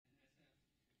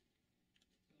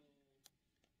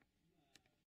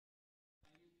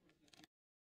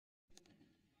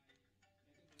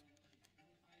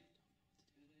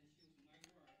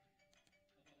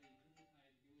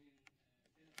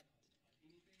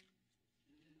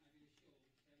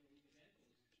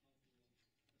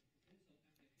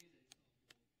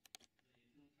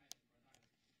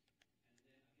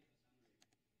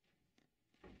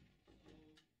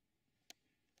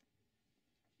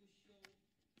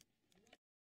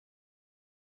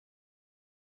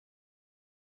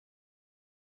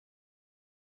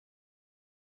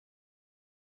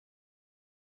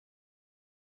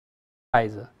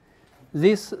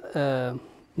This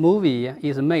movie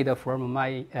is made from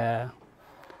my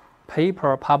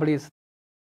paper published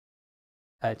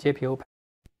JPO.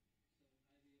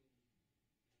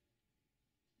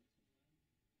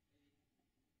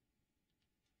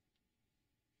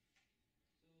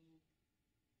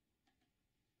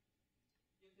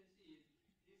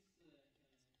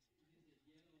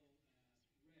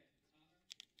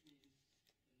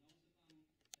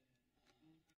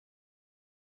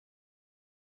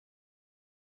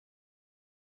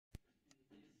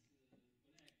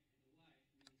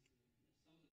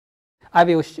 I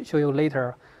will show you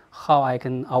later how I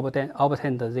can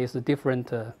obtain these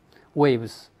different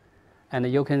waves. And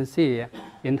you can see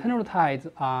internal tides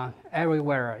are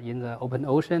everywhere in the open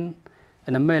ocean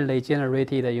and mainly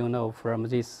generated, from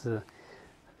these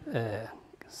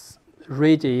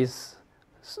ridges,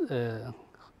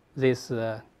 these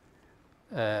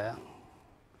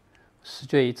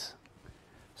straits.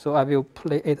 So I will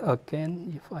play it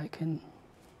again if I can.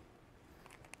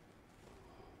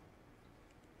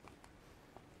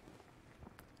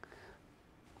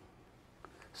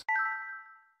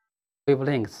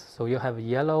 Wavelengths. So you have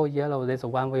yellow, that's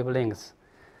one wavelength.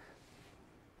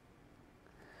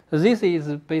 This is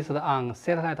based on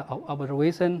satellite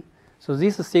observation. So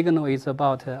this signal is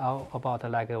about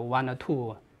like 1 or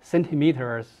 2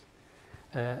 centimeters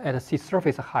at sea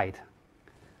surface height.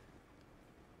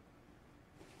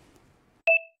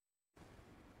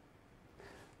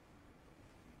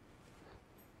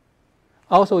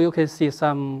 Also, you can see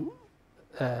some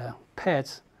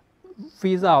patches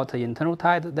without internal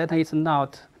tide. That is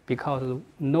not because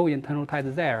no internal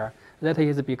tide there. That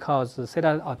is because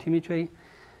satellite altimetry,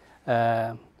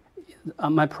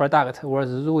 my product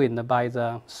was ruined by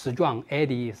the strong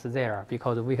eddies there,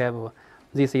 because we have,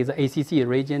 this is ACC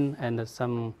region and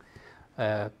some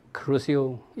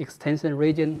crucial extension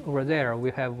region over there.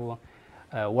 We have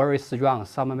very strong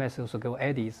submesoceanic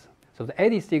eddies. So the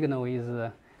eddy signal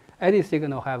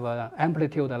have an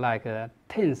amplitude like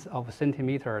tens of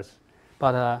centimeters,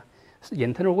 but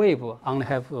internal wave only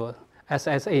have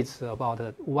SSH about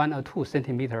 1 or 2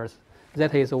 centimeters.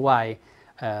 That is why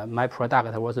my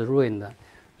product was ruined.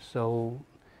 So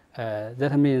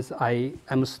that means I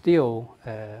am still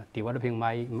developing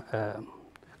my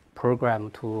program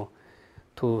to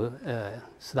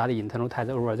study internal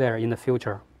tides over there in the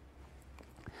future.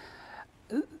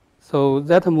 So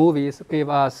that movie gave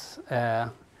us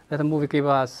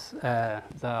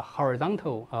the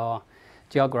horizontal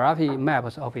geography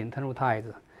maps of internal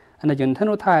tides. And the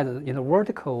internal tides in the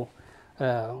vertical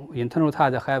internal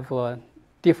tides have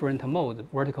different modes,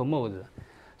 vertical modes.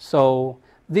 So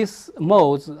these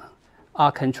modes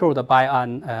are controlled by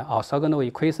an orthogonal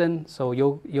equation. So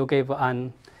you give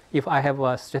if I have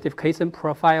a stratification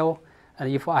profile, and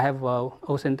if I have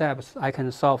ocean depth, I can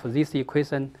solve this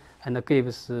equation and it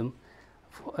gives,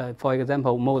 for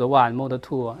example, mode 1, mode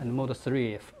 2, and mode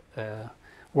 3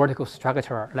 vertical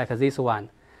structure like this one.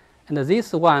 And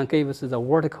this one gives the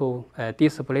vertical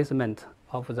displacement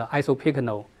of the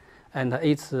isopycnal, and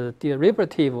its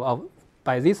derivative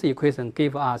by this equation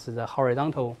gives us the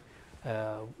horizontal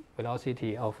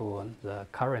velocity of the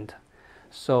current.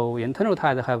 So internal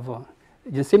tides have,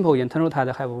 in simple, internal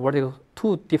tides have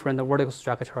two different vertical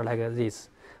structures like this,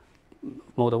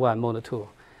 mode 1, mode 2.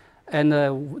 And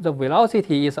the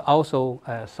velocity is also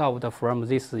solved from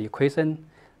this equation.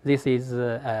 This is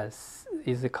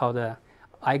called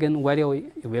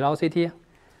eigenvalue velocity.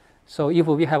 So if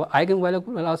we have eigenvalue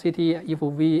velocity, if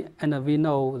we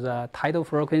know the tidal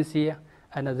frequency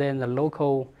and then the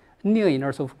local near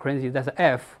inertial frequency, that's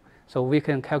F, so we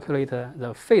can calculate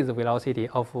the phase velocity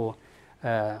of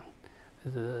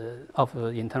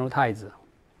internal tides.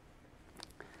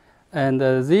 And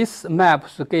this map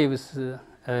gives the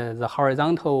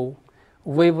horizontal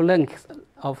wavelength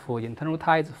of internal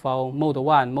tides for mode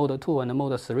 1, mode 2, and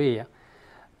mode 3.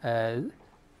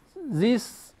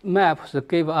 These maps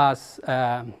give us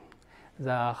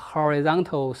the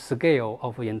horizontal scale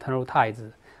of internal tides.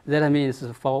 That means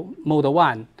for mode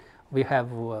 1, we have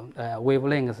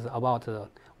wavelengths about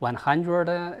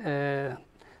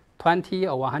 120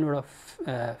 or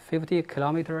 150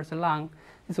 kilometers long.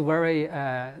 It's very,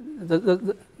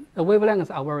 the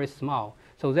wavelengths are very small.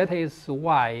 So that is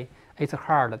why it's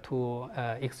hard to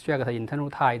extract internal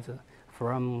tides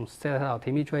from satellite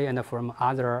altimetry and from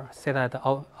other satellite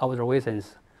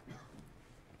observations.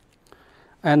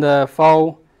 And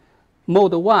for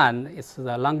mode 1, it's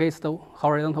the longest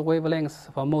horizontal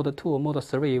wavelengths. For mode 2, mode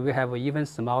 3, we have even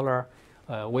smaller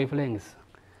wavelengths.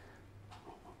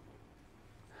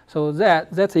 So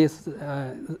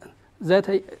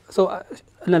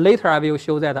and later I will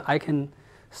show that I can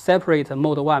separate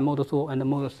mode 1, mode 2, and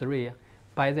mode 3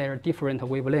 by their different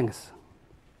wavelengths.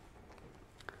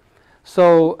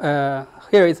 So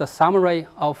here is a summary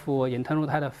of internal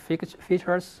tide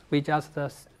features we just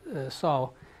saw.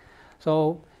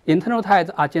 So internal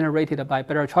tides are generated by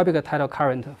barotropic tidal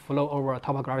current flow over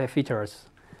topographic features.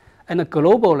 And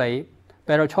globally,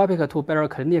 barotropic to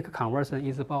baroclinic conversion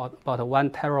is about 1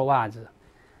 terawatt.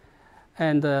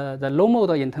 And the low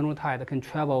mode internal tide can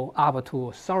travel up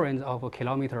to thousands of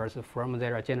kilometers from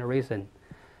their generation.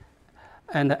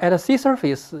 And at the sea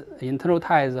surface, internal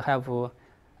tides have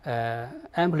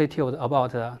amplitude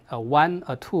about 1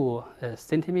 or 2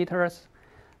 centimeters.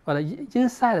 But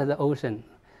inside the ocean,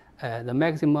 the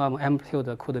maximum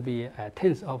amplitude could be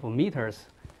tens of meters.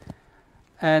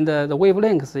 And the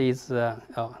wavelength is,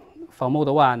 for mode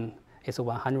 1, is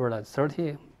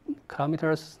 130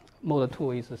 kilometers. Mode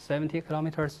 2 is 70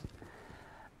 kilometers.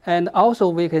 And also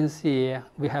we can see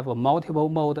we have a multiple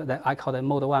mode that I call it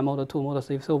mode 1, mode 2, mode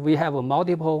 3. So we have a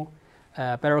multiple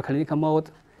baroclinic mode.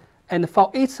 And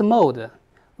for each mode,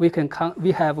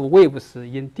 we have waves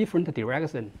in different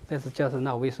directions. That's just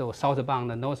now we saw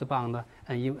southbound, northbound,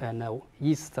 and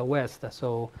east, west.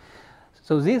 So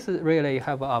this really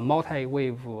have a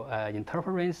multi-wave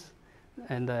interference,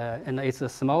 and it's a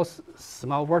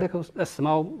small vertical,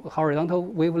 small horizontal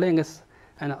wavelengths,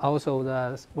 and also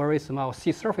the very small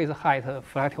sea surface height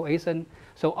fluctuation.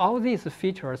 So all these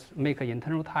features make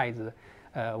internal tides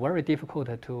very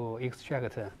difficult to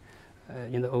extract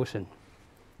in the ocean.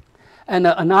 And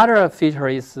another feature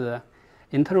is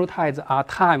internal tides are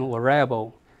time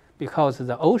variable because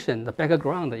the ocean, the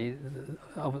background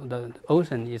of the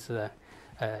ocean is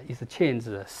changed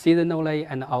seasonally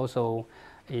and also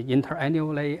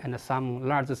interannually, and some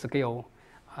large scale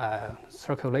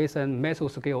circulation,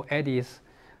 mesoscale eddies.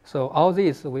 So all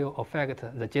these will affect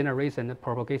the generation and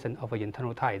propagation of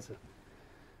internal tides.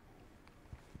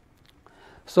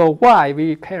 So why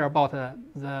we care about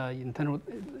the internal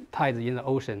tides in the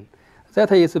ocean?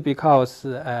 That is because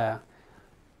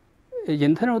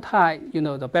internal tide,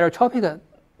 the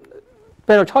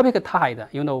barotropic tide,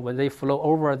 when they flow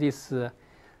over this,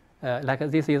 like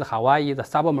this is Hawaii, the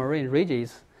submarine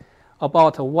ridges,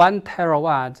 about 1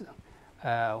 terawatt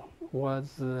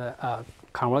was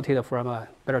converted from a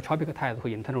barotropic tide to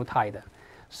internal tide.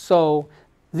 So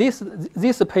this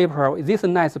paper, this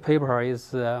nice paper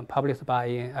is published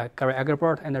by Gary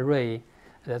Egbert and Ray.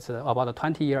 That's about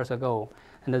 20 years ago.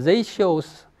 And they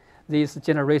shows this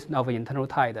generation of internal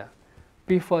tide.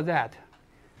 Before that,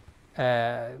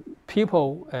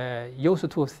 people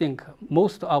used to think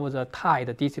most of the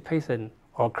tide dissipation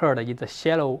occurred in the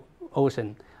shallow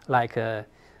ocean, like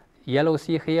Yellow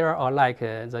Sea here, or like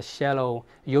the shallow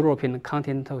European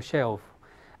continental shelf.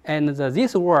 And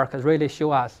this work really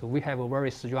shows us we have a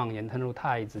very strong internal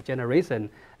tides generation,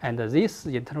 and this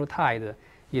internal tide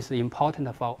is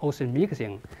important for ocean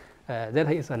mixing.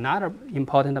 That is another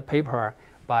important paper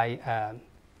by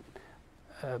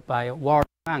Ward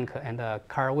Bank and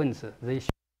Carl Wentz. They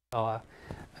show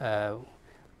a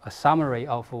summary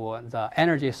of the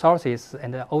energy sources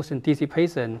and the ocean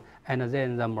dissipation, and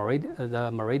then the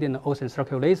meridian ocean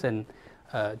circulation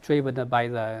driven by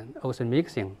the ocean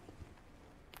mixing.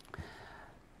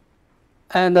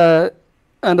 And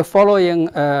following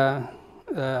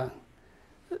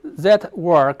that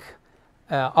work,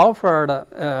 Alfred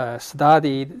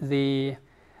studied the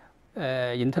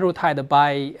internal tide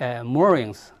by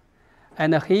moorings,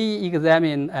 and he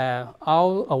examined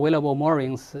all available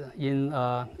moorings in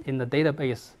the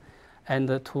database.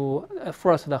 And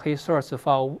first he searched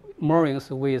for moorings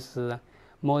with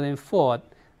more than 4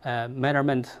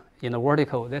 measurements in the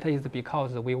vertical. That is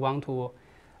because we want to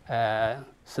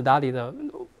study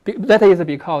that is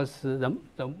because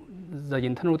the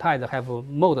internal tides have a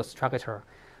mode structure.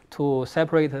 To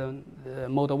separate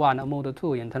mode 1 and mode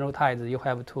 2 internal tides, you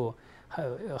have to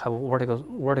have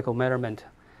vertical measurement.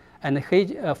 And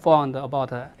he found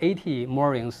about 80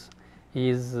 moorings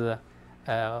is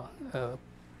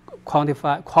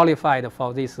qualified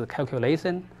for this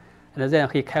calculation. And then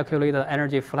he calculated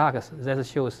energy flux. That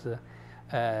shows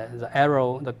the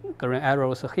arrow, the green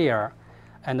arrows here.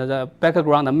 And the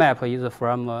background map is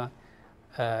from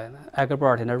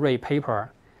Egbert and Ray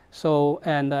paper. So,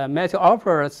 and Matthew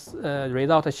Alford's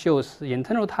result shows the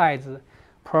internal tides,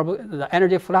 the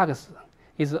energy flux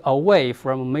is away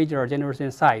from major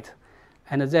generation site.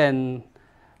 And then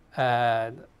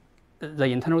the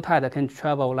internal tide can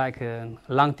travel like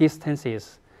long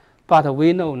distances. But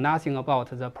we know nothing about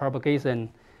the propagation,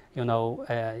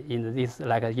 in this,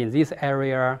 like in this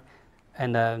area.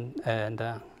 And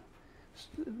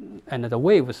and the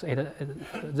waves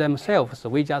themselves,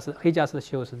 he just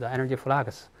shows the energy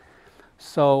flux.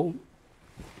 So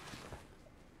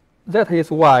that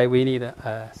is why we need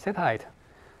a satellite.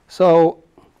 So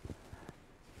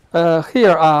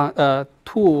here are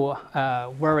two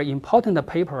very important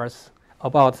papers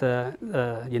about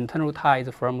internal tides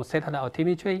from satellite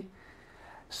altimetry.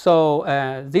 So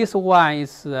this one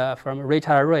is from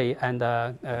Richard Ray and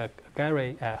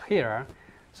Gary here.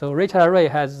 So Richard Ray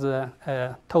has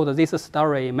told this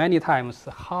story many times,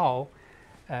 how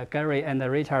Gary and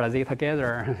Richard, they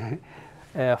together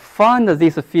found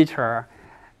this feature.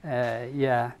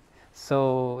 Yeah,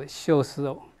 so shows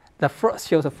for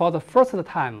the first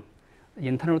time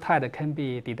internal tide can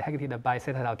be detected by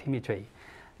satellite altimetry.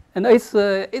 And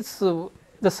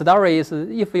the story is,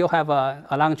 if you have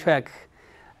a long track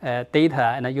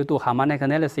data and you do harmonic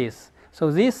analysis,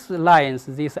 so these lines,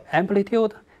 this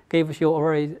amplitude gives you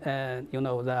very,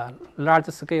 the large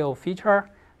scale feature.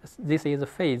 This is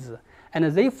phase. And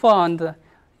they found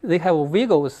they have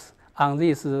wiggles on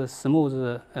this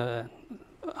smooth, the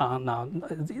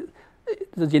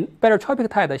barotropic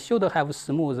tide should have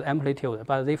smooth amplitude,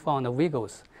 but they found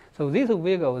wiggles. So these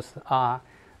wiggles are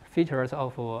features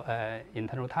of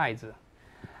internal tides.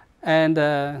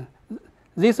 And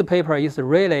this paper is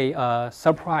really a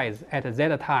surprise at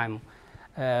that time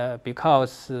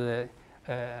because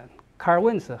Carl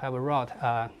Wentz have wrote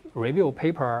a review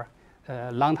paper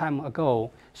a long time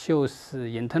ago, shows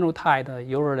internal tide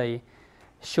usually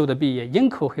should be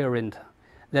incoherent.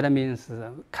 That means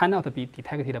cannot be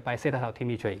detected by satellite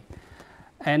altimetry.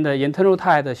 And internal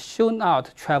tide should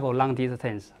not travel long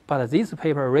distance. But this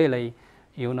paper really,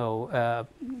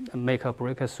 make a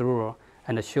breakthrough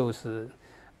and shows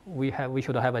we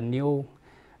should have a new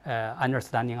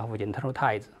understanding of internal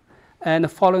tides. And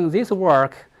following this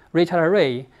work, Richard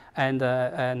Ray and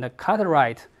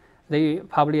Cartwright, they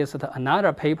published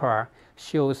another paper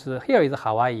shows here is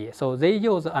Hawaii. So they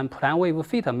use a plan wave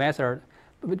theta method,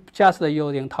 just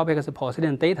using topics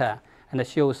position data, and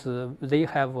shows they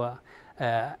have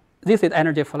this is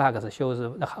energy flux, shows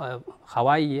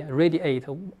Hawaii radiate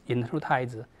internal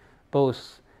tides,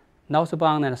 both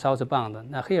northbound and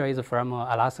southbound. Now here is from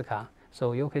Alaska,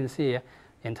 so you can see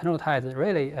internal tides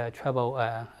really travel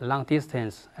a long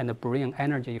distance and bring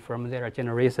energy from their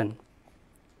generation.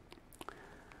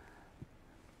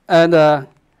 And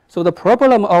so the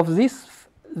problem of this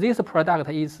product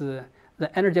is the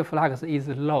energy flux is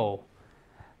low,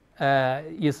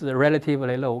 is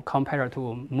relatively low compared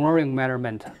to mooring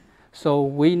measurement. So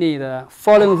we need,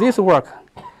 following this work,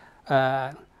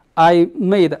 I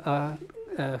made a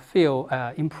few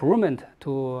improvement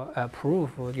to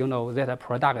prove, that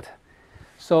product.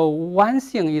 So one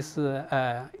thing is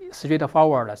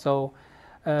straightforward. So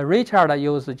Richard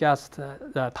used just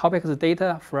the topics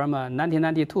data from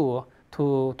 1992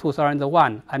 to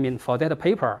 2001. I mean, for that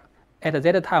paper, at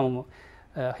that time,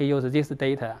 he used this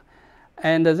data.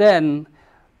 And then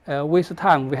with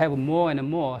time, we have more and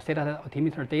more satellite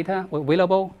altimeter data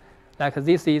available. Like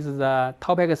this is the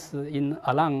topics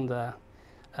along the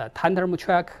tandem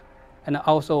track, and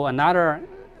also another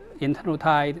internal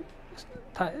tide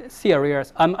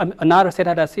series, another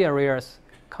satellite series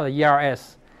called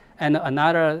ERS, and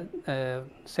another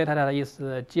satellite is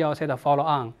GeoSat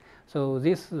follow-on. So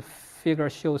this figure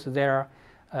shows their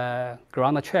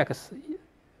ground tracks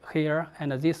here,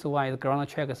 and this one is ground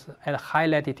tracks at high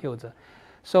latitudes.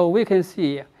 So we can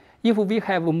see if we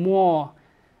have more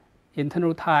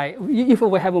internal tide, if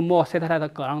we have more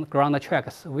satellite ground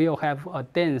tracks, we will have a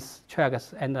dense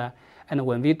tracks, and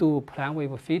when we do plan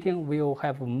wave fitting, we will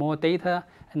have more data,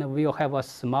 and we will have a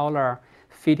smaller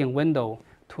fitting window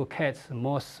to catch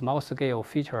more small-scale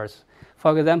features.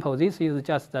 For example, this is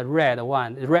just the red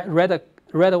one.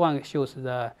 Red one shows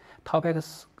the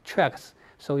topics tracks.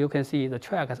 So you can see the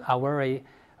tracks are very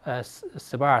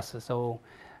sparse. So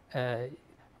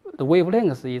the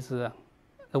wavelength is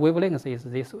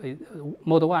this.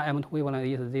 Mode 1 M2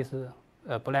 wavelength is this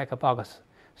black box.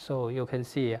 So you can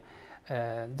see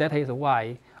that is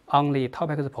why only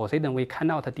topics position we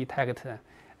cannot detect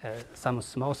some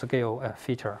small-scale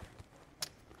feature.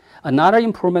 Another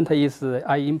improvement is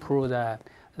I improved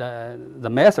the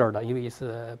method. Is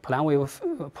plan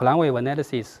wave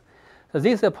analysis. So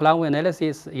this plan wave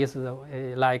analysis is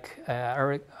like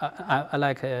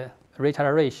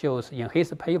Richard Ray shows in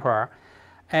his paper,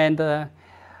 and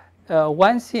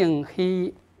one thing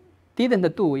he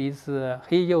didn't do is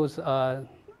he used a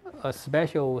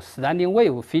special standing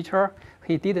wave feature.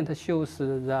 He didn't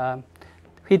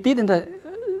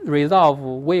resolve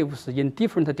waves in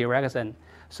different directions.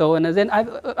 So and then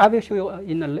I will show you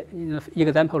in an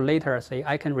example later. Say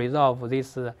I can resolve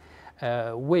this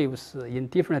waves in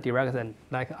different directions,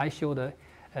 like I showed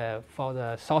for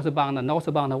the southbound and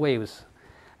northbound waves.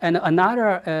 And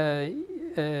another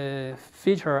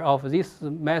feature of this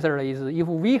method is if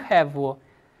we have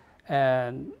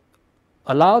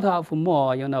a lot of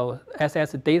more,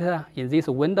 SS data in this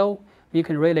window, we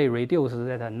can really reduce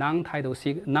that non-tidal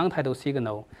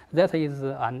signal. That is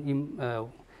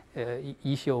an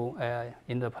issue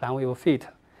in the plan wave fit.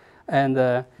 And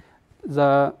the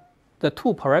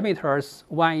two parameters,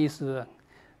 one is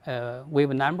wave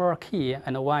number key,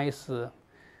 and one is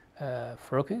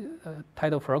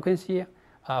tidal frequency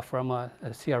from a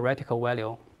theoretical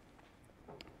value.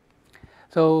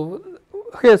 So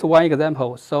here's one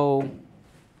example. So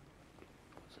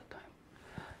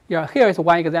yeah, here is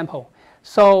one example.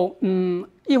 So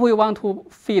if we want to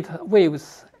fit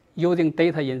waves using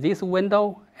data in this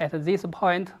window at this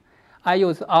point, I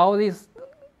use all this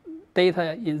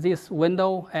data in this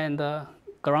window and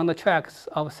ground tracks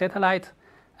of satellite.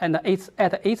 And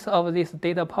at each of these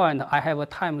data points, I have a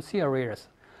time series.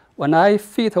 When I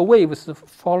fit waves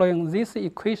following this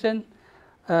equation,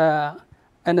 and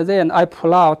then I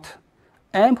plot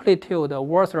amplitude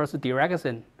versus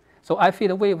direction. So I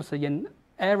fit waves in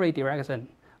every direction.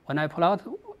 When I plot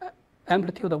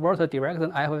amplitude versus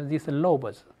direction, I have these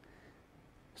lobes.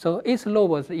 So each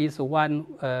lobe is one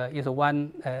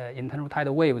internal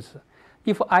tidal waves.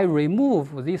 If I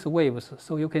remove these waves,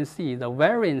 so you can see the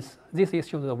variance. This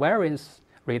shows the variance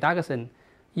reduction.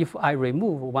 If I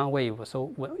remove one wave,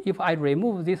 so if I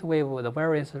remove this wave, the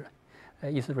variance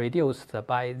is reduced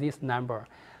by this number.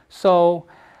 So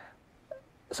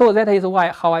that is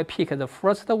how I pick the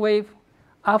first wave.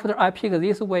 After I pick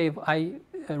this wave, I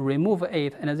remove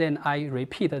it, and then I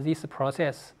repeat this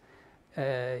process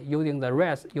using the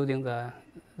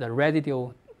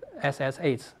residual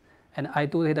SSH, and I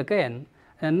do it again.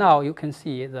 And now you can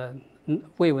see the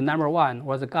wave number one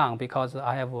was gone because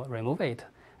I have removed it,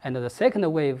 and the second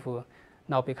wave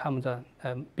now becomes the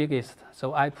biggest.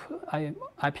 So I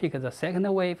pick the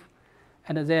second wave,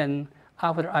 and then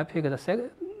after I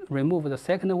remove the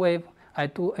second wave, I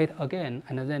do it again,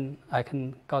 and then I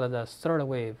can get the third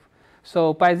wave.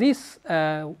 So by this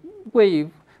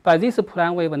by this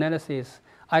plan wave analysis,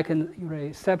 I can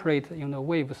really separate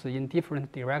waves in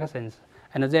different directions,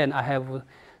 and then I have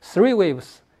 3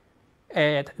 waves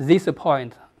at this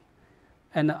point,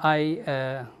 and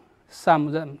I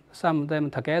sum them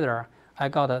together. I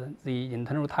got the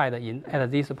internal tide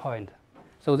at this point.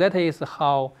 So that is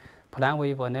how plan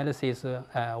wave analysis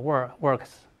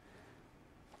works.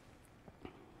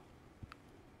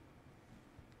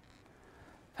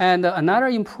 And another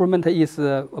improvement is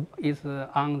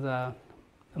on the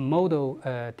model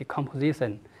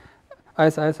decomposition.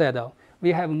 As I said,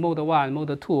 we have mode 1,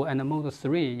 mode 2, and mode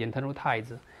 3 internal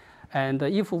tides. And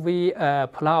if we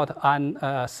plot on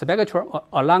a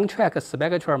long track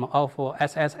spectrum of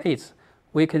SSH,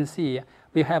 we can see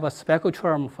we have a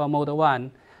spectrum for mode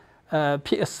 1,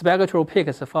 spectral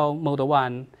peaks for mode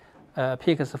 1,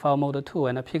 peaks for mode 2,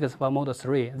 and peaks for mode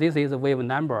 3. This is the wave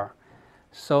number.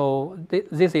 So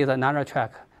this is another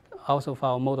track, also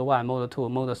for mode 1, mode 2,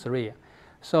 mode 3.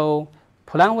 So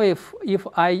plan wave, if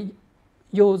I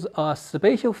use a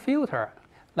spatial filter,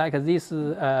 like this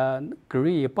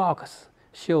gray box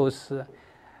shows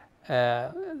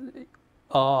a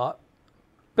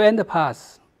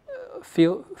bandpass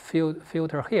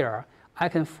filter here, I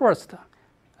can first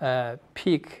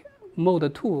pick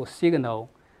mode 2 signal,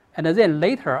 and then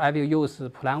later I will use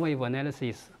plan wave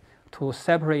analysis to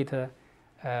separate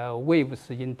waves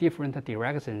in different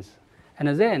directions. And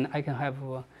then I can have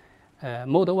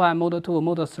mode 1, mode 2,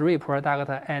 mode 3 product,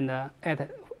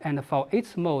 and for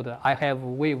each mode, I have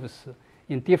waves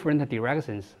in different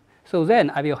directions. So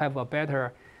then I will have a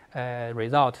better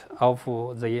result of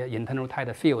the internal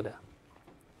tide field.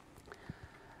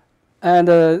 And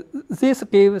this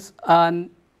gives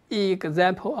an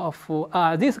example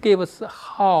of, this gives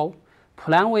how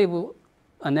plan wave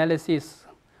analysis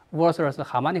versus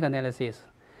harmonic analysis.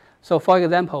 So for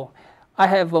example, I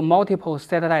have multiple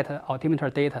satellite altimeter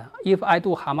data. If I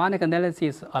do harmonic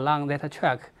analysis along that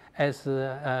track, as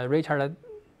Richard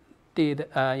did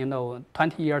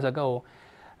 20 years ago,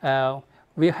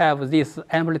 we have this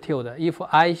amplitude. If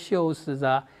I shows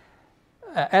the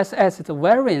SS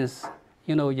variance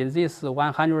in this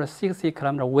 160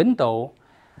 kilometer window,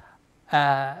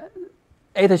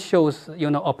 it shows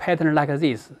a pattern like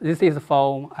this. This is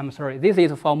for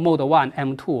mode 1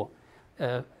 M2,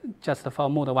 just for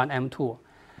mode 1 M2.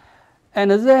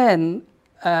 And then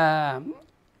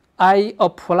I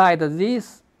applied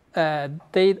this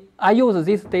data. I use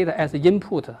this data as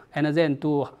input, and then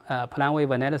do plan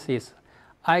wave analysis.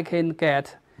 I can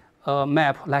get a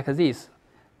map like this.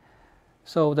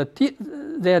 So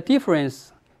their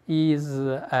difference is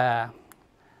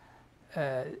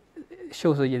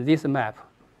shows in this map.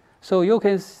 So you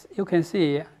can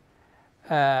see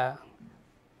by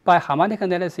harmonic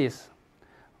analysis,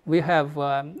 we have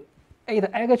it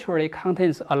actually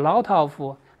contains a lot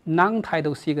of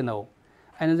non-tidal signal,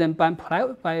 and then by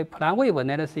plan wave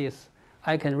analysis,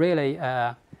 I can really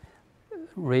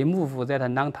remove that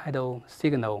non-tidal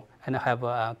signal and have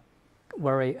a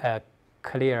very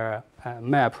clear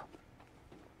map.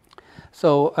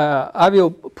 So I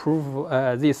will prove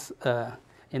this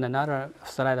in another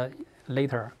slide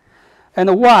later.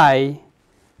 And why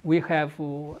we have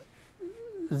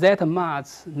that much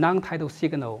non-tidal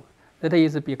signal? That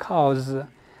is because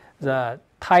the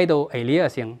tidal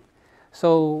aliasing.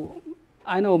 So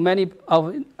I know many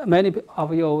of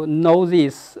you know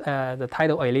this, the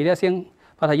tidal aliasing,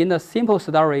 but in the simple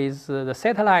stories, the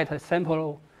satellite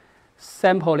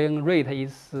sampling rate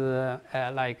is for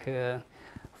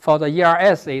the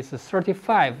ERS is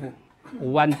 35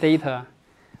 one data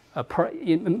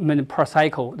per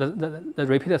cycle. The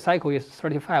repeated cycle is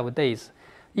 35 days.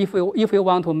 If you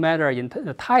want to measure in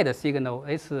the tide signal,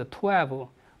 it's 12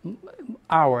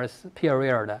 hours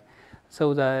period.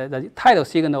 So the tidal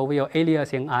signal will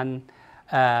aliasing on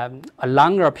a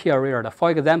longer period.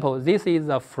 For example, this is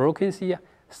the frequency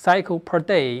cycle per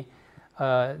day.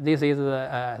 This is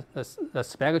the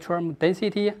spectrum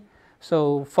density.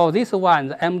 So for this one,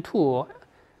 the M2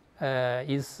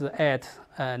 is at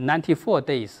 94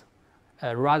 days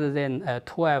rather than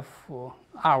 12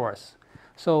 hours.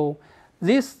 So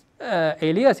this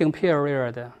aliasing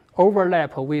period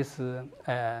overlap with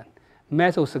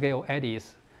mesoscale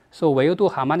eddies. So when you do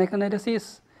harmonic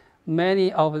analysis,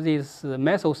 many of these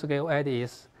mesoscale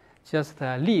eddies just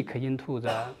leak into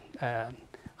the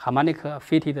harmonic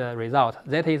fitted result.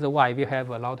 That is why we have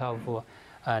a lot of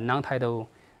non-tidal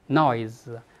noise,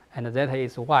 and that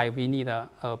is why we need a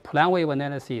plan wave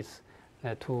analysis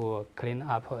to clean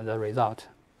up the result.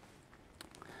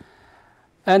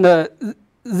 And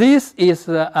this is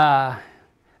the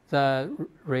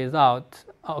result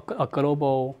of a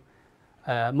global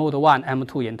mode 1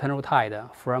 M2 internal tide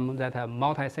from that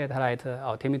multi-satellite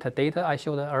altimeter data I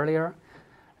showed earlier.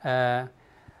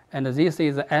 And this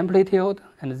is amplitude,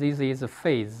 and this is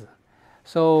phase.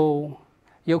 So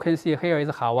you can see here is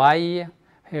Hawaii,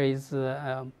 here is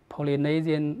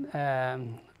Polynesian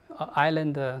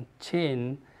island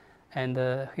chain, and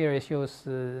here it shows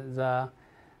the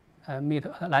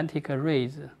mid-Atlantic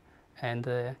ridge.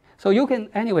 And so you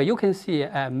can see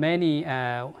many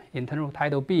internal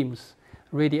tidal beams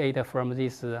radiate from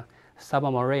these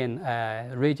submarine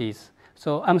ridges.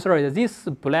 So I'm sorry, this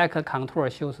black contour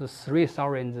shows 3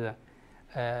 sovereigns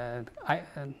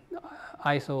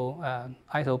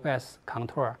isobase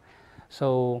contour.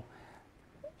 So,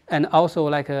 and also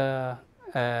like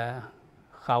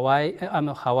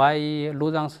Hawaii,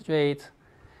 Luzon Strait,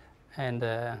 and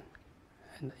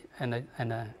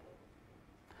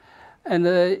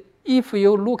if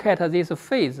you look at this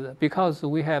phase, because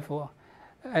we have,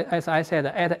 as I said,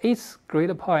 at each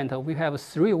grid point we have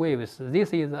 3 waves.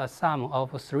 This is a sum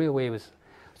of 3 waves.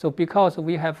 So because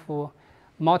we have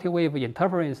multi-wave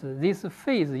interference, this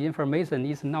phase information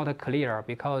is not clear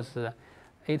because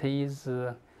it is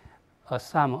a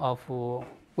sum of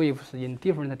waves in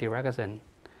different directions.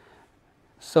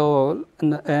 So,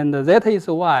 and that is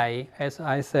why, as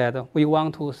I said, we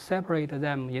want to separate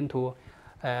them into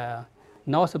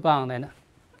northbound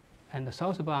and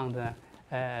southbound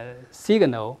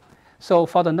signal. So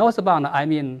for the northbound, I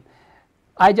mean,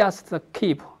 I just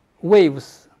keep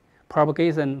waves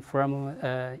propagation from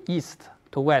east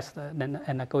to west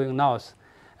and going north.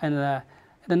 And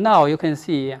now you can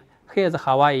see, here's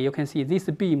Hawaii, you can see these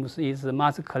beams is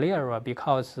much clearer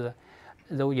because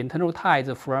the internal tides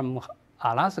from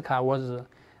Alaska was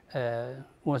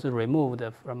removed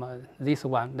from this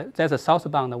one. That's a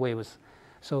southbound waves.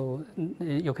 So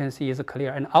you can see it's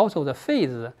clear. And also the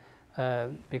phase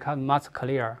become much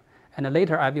clearer. And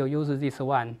later I will use this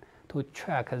one to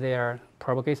track their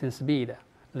propagation speed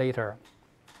later.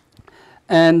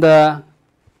 And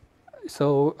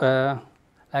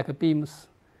like beams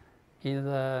in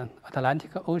the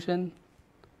Atlantic Ocean.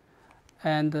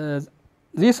 And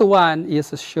this one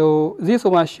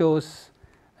shows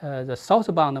the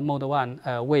southbound mode 1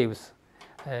 waves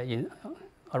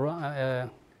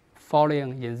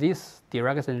falling in this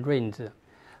direction range.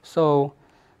 So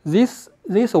this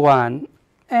one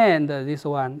and this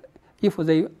one, if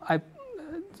they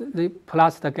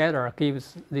plus together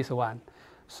gives this one.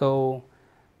 So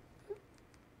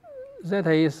that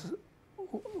is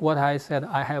what I said.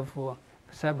 I have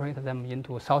separate them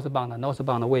into southbound and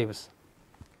northbound waves.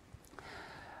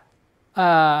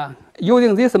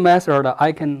 Using this method,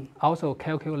 I can also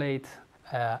calculate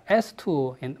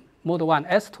S2 in mode 1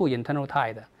 S2 internal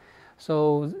tide.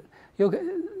 So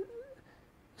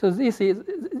this is,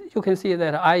 you can see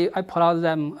that I plot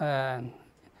them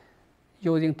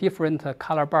using different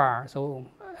color bar. So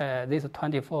this is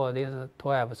 24, this is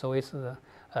 12. So it's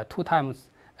 2 times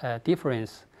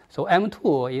difference. So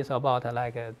M2 is about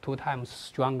like 2 times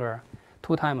stronger,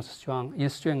 2 times strong in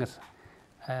strength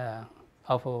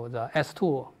of the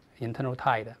S2 internal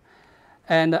tide.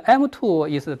 And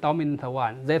M2 is the dominant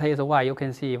one. That is why you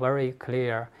can see very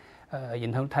clear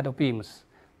internal tidal beams.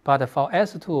 But for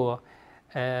S2,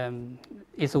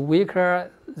 it's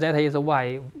weaker. That is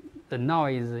why the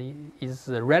noise is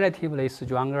relatively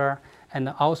stronger,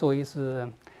 and also is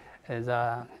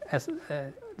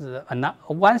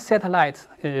one satellite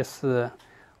is ERS,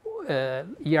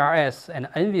 and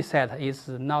NVSat is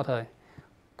not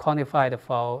quantified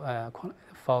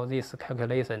for this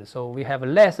calculation. So we have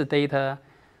less data,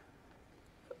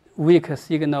 weak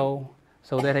signal.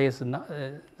 So that is not,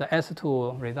 the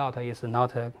S2 result is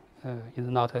not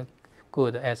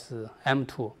good as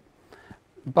M2,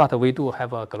 but we do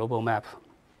have a global map.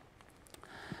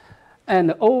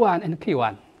 And O1 and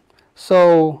K1.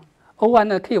 So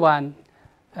O1 and K1,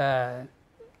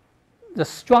 the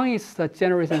strongest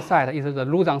generation site is the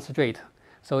Luzon Strait.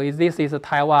 So this is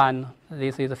Taiwan,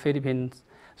 this is the Philippines.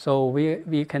 So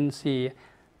we can see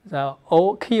the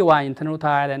K1 internal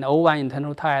tide and O1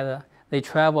 internal tide, they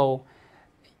travel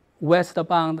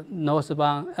westbound,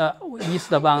 northbound,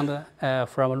 eastbound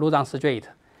from Luzon Strait.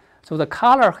 So the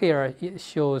color here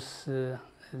shows the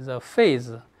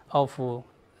phase of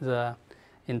the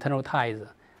internal tides,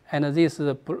 and this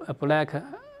black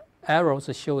arrows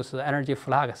shows the energy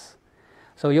flux.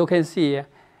 So you can see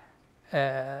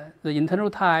the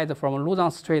internal tide from Luzon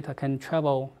Strait can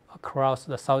travel across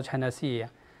the South China Sea,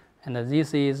 and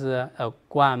this is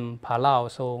Guam, Palau.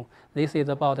 So this is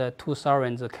about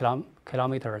 2,000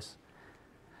 kilometers.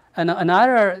 And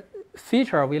another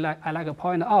feature I like to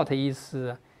point out is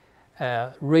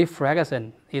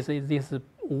refraction. Is this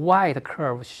white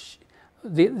curve?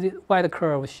 The white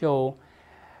curve show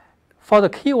for the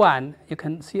K1, you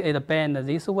can see it bend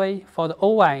this way. For the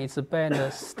O1, it's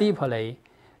bend steeply.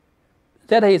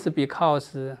 That is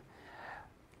because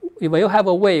if you have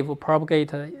a wave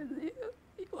propagate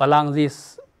along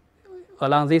this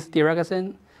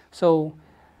direction, so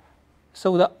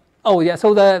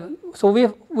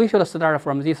we should start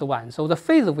from this one. So the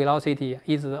phase velocity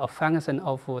is a function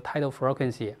of tidal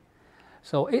frequency.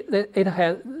 So it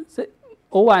has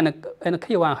O1 and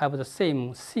K1 have the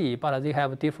same C, but they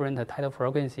have different tidal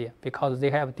frequency because they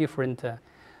have different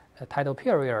tidal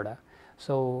period.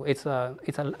 So it's a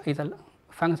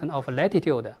function of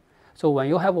latitude. So when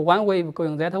you have one wave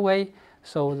going that way,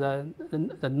 so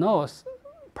the north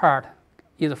part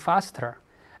is faster,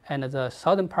 and the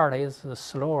southern part is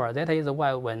slower. That is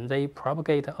why when they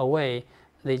propagate away,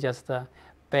 they just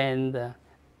bend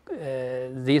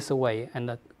this way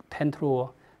and tend to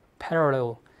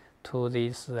parallel to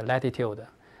this latitude.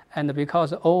 And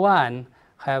because O1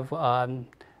 have a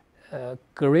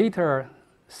greater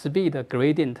speed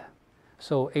gradient,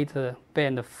 so it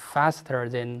bends faster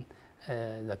than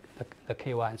the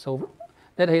K1. So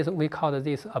that is, we call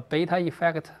this a beta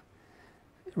effect,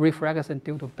 refraction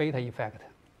due to beta effect.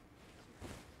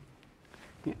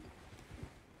 Yeah.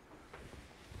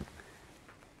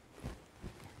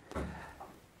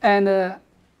 And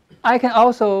I can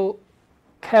also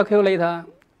calculate a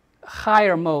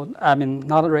higher mode, I mean,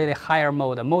 not really higher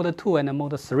mode, mode 2 and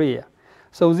mode 3.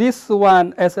 So this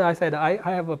one, as I said, I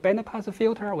have a bandpass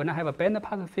filter. When I have a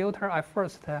bandpass filter, I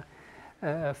first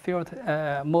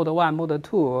filter mode 1, mode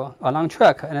 2 along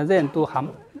track, and then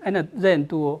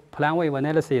do plane wave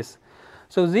analysis.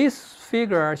 So this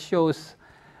figure shows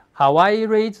Hawaii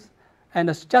rates, and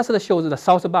just shows the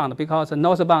southbound because the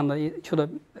northbound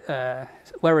should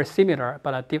very similar,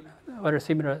 but a very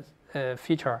similar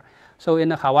feature. So in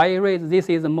the Hawaii rates, this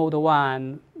is mode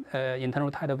 1 internal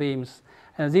tidal beams,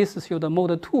 and this shows the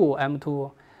mode 2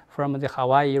 M2 from the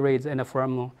Hawaii rates and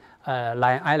from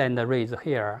Lion Island rates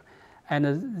here.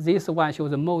 And this one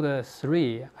shows the mode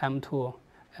 3 M2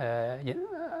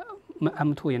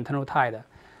 M2 internal tide.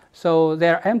 So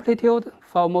their amplitude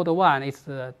for mode 1 is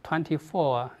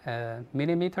 24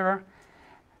 millimeter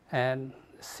and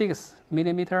 6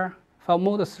 millimeter. For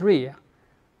mode 3,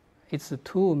 it's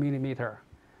 2 millimeter.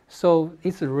 So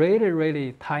it's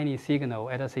really tiny signal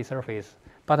at the sea surface,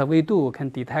 but we can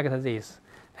detect this.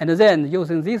 And then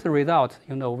using this result,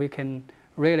 we can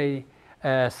really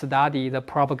study the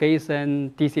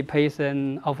propagation,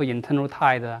 dissipation of internal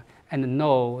tide and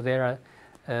know their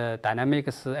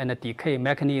dynamics and decay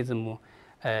mechanism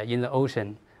in the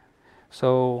ocean.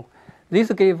 So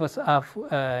this gives us,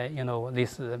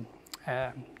 this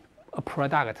a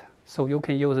product. So you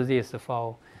can use this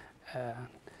for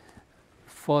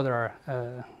further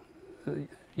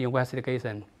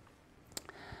investigation.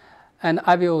 And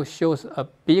I will show a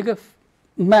big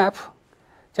map.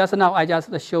 Just now I just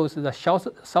showed the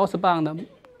southbound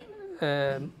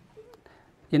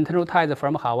internal tide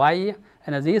from Hawaii,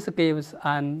 and this gives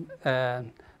a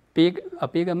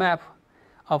big map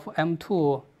of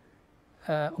M2,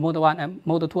 Mode 1,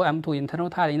 Mode 2, M2 internal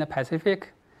tide in the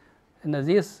Pacific. And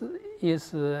this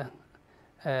is the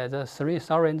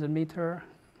 3,000 meter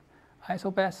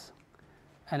isobase.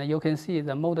 And you can see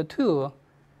the Mode 2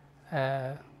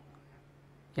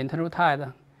 internal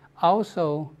tide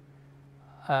also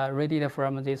radiated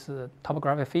from these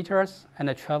topographic features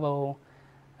and travel.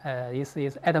 This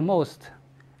is at most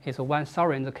is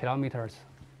 1,000 kilometers.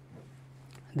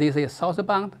 This is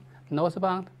southbound,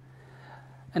 northbound.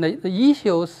 And the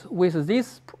issues with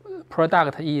this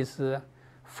product is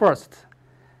first,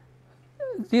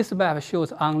 this map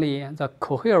shows only the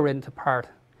coherent part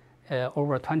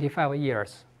over 25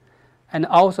 years. And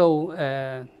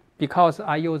also, because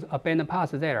I use a band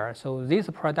pass there, so this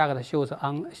product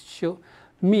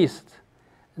missed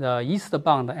the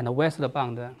eastbound and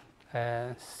westbound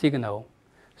signal.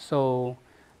 So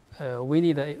we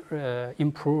need to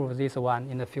improve this one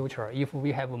in the future if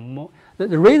we have more.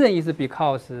 The reason is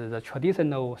because the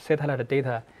traditional satellite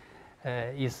data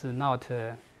is not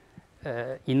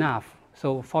enough.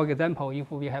 So for example, if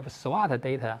we have SWAT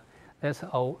data, that's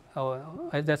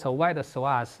a wide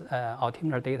swath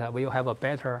altimeter data, we will have a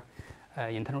better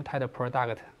internal tide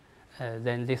product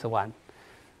than this one.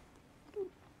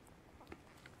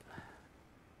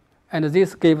 And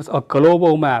this gives a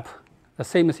global map, the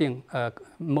same thing,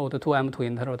 Mode 2 M2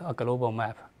 internal, a global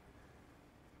map.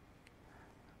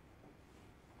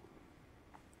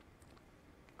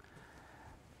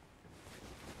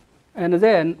 And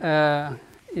then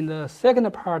in the second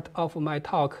part of my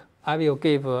talk, I will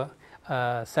give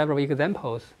several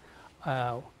examples,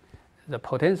 the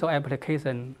potential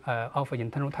application of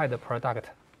internal tide product.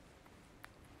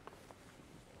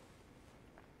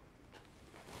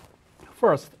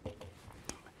 First,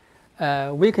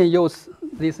 we can use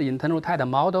this internal tide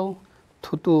model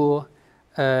to do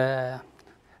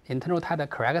internal tide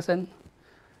correction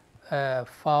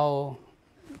for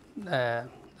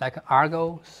like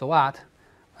Argo, SWAT.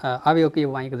 I will give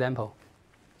one example.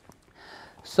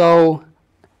 So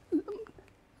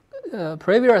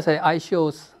previously I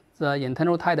showed the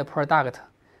internal tide product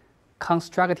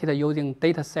constructed using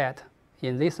data set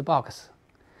in this box.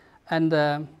 And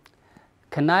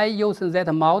can I use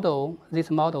that model,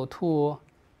 this model, to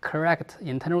correct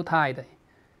internal tide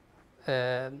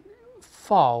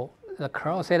for the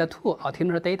CROSAT-2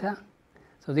 altimeter data?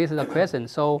 So this is the question.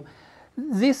 So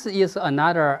this is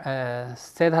another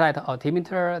satellite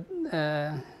altimeter.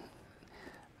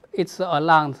 It's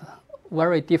along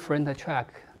very different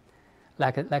track,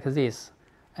 like this.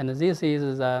 And this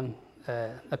is the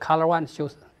color one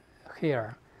shows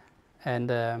here.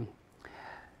 And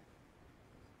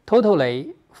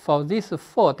totally, for this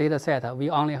 4 data set, we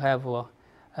only have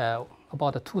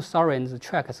about 2,000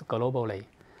 tracks globally.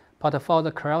 But for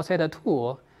the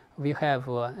CROSAT-2, we have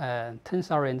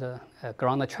 10,000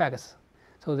 ground tracks.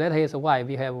 So that is why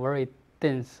we have very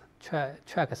dense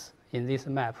tracks in this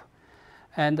map.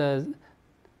 And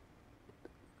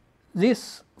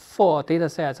these 4 data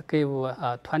sets give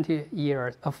 20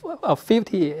 years,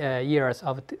 50 years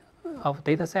of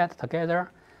data set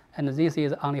together, and this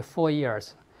is only 4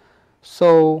 years.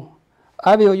 So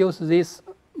I will use this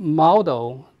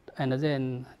model and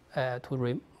then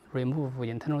to remove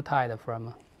internal tide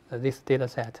from this data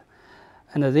set.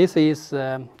 And this is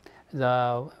the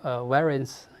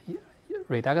variance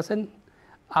reduction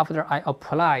after I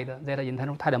applied that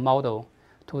internal tide model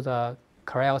to the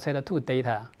CROSAT-2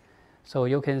 data. So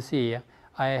you can see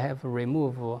I have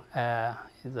removed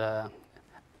the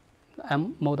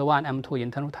Mode 1, M2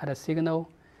 internal tide signal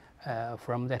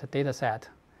from that data set.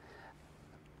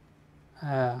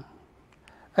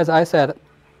 As I said,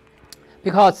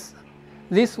 because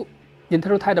this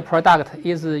internal tide product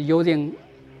is using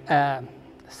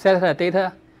satellite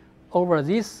data over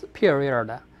this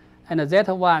period, and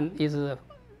that one is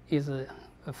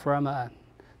from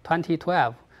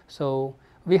 2012. So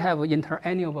we have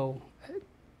interannual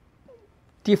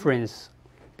difference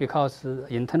because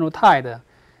internal tide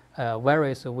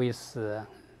varies with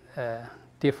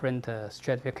different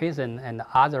stratification and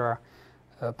other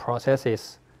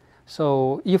processes.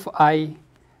 So if I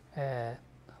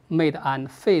made an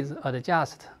phase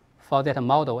adjust for that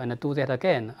model and do that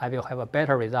again, I will have a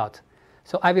better result.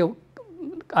 So I will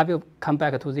come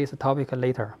back to this topic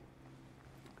later.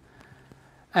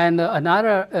 And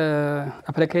another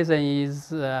application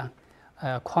is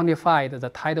quantified the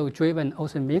tidal-driven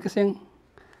ocean mixing.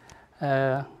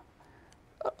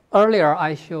 Earlier,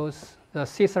 I showed the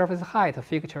sea surface height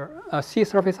sea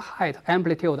surface height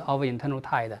amplitude of internal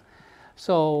tide.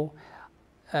 So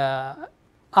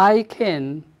I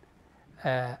can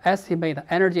estimate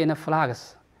energy and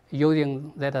flux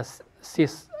using that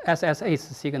SSH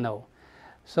signal.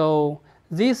 So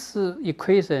this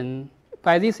equation,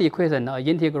 by this equation,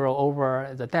 integral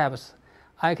over the depth,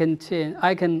 I can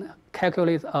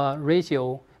calculate a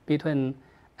ratio between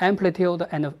amplitude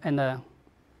and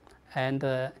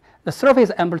the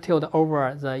surface amplitude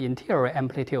over the interior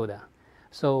amplitude.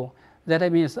 So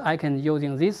that means I can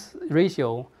using this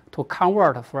ratio to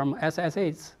convert from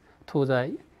SSH to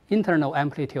the internal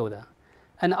amplitude.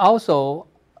 And also,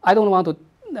 I don't want to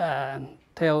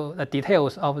tell the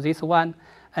details of this one,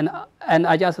 and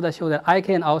I just show that I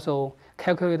can also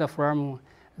calculate from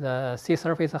the sea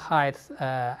surface height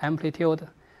amplitude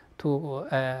to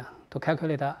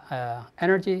calculate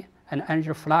energy and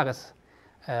energy flux.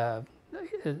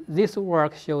 This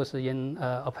work shows in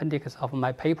appendix of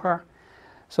my paper.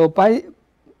 So by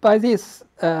these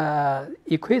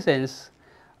equations,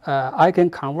 I can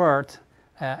convert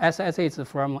SSH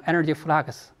from energy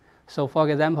flux. So for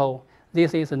example,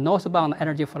 this is northbound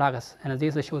energy flux, and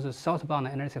this shows southbound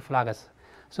energy flux.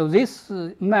 So this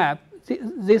map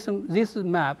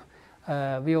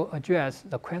will address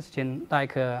the question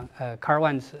like Carl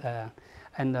Wentz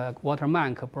and Walter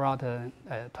Mank brought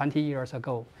 20 years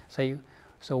ago.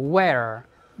 So where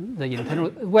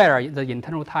the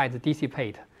internal tides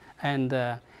dissipate, and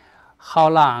how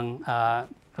long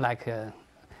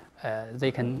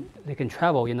they can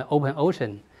travel in the open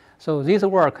ocean. So this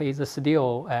work is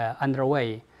still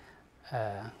underway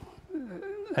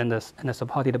and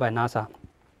supported by NASA.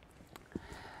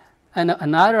 And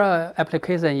another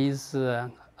application is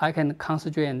I can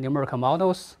constrain numerical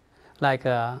models like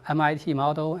MIT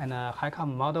model and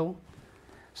HICOM model.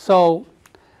 So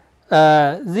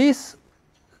this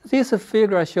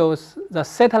figure shows the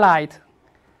satellite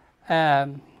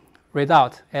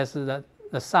result as the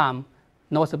sum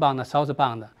northbound and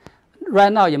southbound.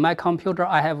 Right now in my computer,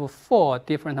 I have 4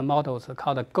 different models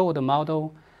called the GOLD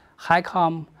model,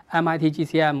 HICOM, MIT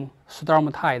GCM, storm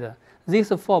tide.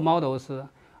 These 4 models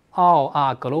all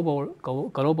are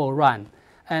global run.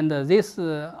 And these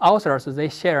authors, they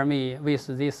share me with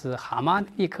this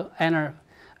harmonic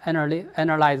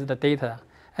analyzed data.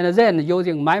 And then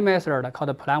using my method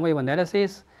called plane wave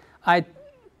analysis, I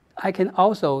can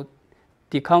also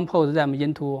decompose them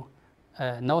into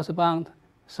northbound,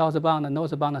 southbound,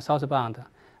 northbound, southbound.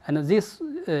 And this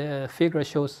figure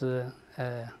shows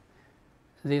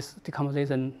this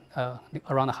decomposition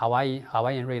around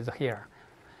Hawaiian rays here.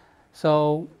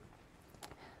 So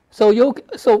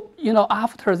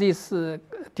after this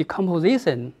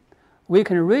decomposition, we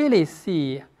can really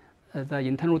see the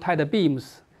internal tidal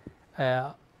beams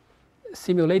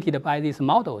simulated by these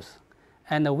models,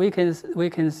 and we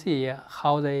can see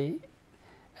how they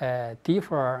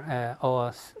differ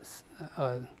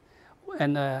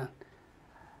and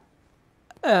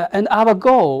our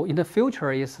goal in the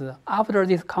future is after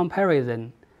this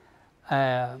comparison,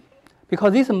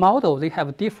 because these models, they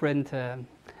have different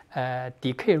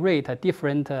decay rate,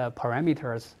 different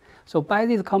parameters. So by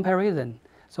this comparison,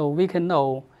 so we can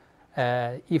know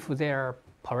if their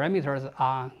parameters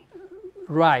are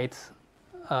right,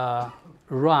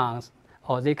 wrong,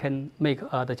 or they can make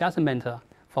an adjustment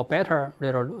for better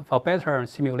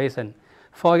simulation.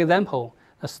 For example,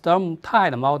 the storm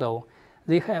tide model,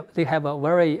 they have a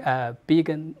very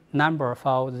big number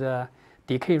for the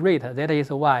decay rate. That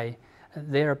is why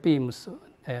their beams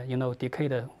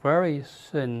decayed very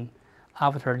soon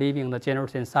after leaving the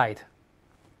generation site.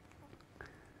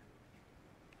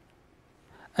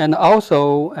 And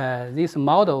also, these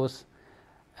models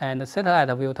and the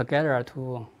satellite will together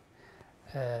to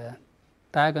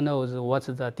diagnose what's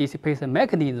the dissipation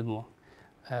mechanism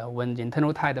when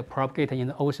internal tide propagate in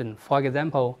the ocean. For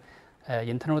example,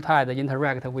 internal tide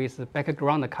interact with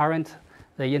background current.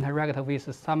 They interact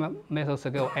with some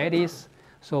mesoscale eddies.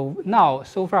 So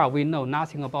far, we know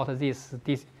nothing about this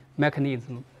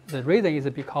mechanism. The reason is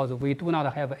because we do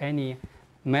not have any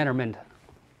measurement.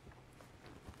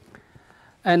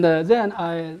 And then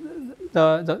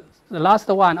the last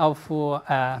one of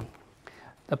the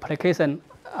application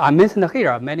I mentioned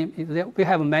here, we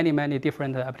have many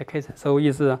different applications. So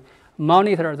is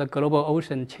monitor the global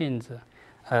ocean change,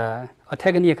 a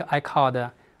technique I called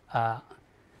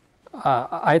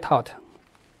ITOT.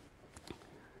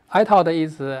 ITOT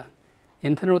is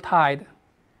internal tide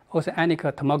oceanic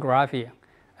tomography.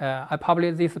 I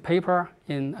published this paper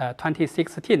in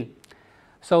 2016.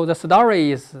 So the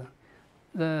story is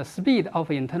the speed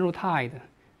of internal tide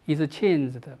is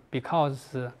changed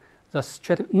because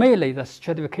mainly the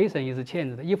stratification is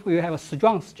changed. If we have a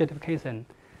strong stratification,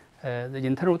 the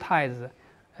internal tides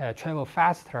travel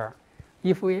faster.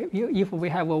 If we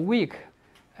have a weak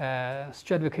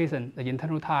stratification, the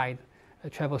internal tide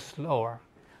travels slower.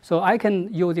 So I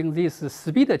can using this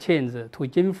speed change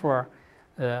to infer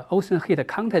ocean heat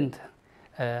content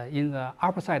in the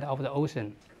upper side of the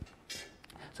ocean.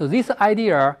 So this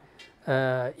idea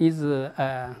is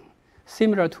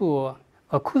similar to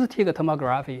acoustic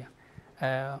tomography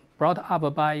brought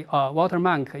up by Walter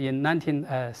Munk in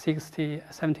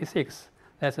 1976.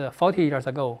 That's 40 years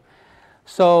ago.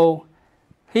 So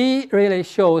he really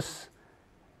shows.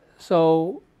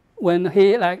 So when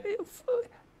he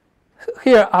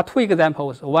here are two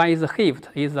examples. One is HIFT,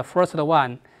 is the first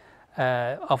one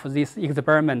of this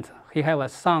experiment. He have a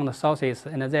sound sources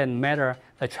and then measure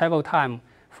the travel time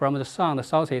from the sound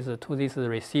sources to this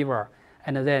receiver,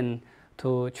 and then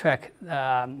to track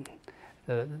the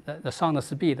sound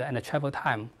speed and the travel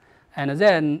time. And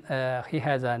then he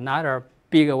has another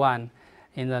bigger one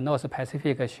in the North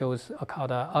Pacific, shows called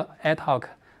ATOC,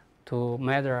 to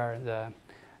measure the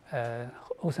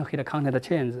ocean heat content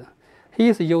change. He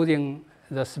is using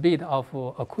the speed of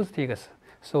acoustics.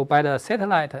 So by the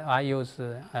satellite, I use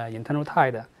internal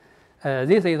tide.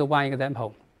 This is one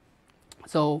example.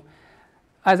 So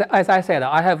as I said,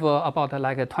 I have about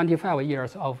 25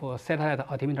 years of satellite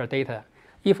altimeter data.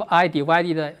 If I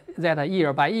divided that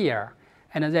year by year,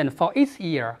 and then for each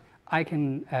year, I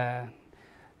can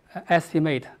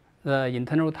estimate the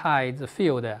internal tides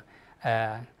field.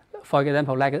 For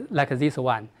example, like this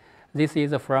one. This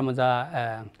is from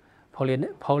the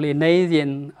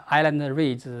Polynesian island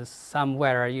ridge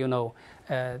somewhere,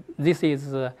 this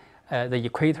is the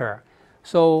equator.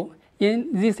 So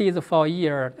this is for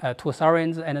year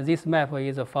 2000, and this map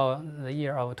is for the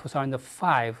year of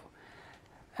 2005.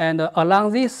 And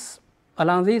along this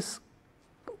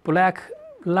black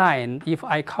line, if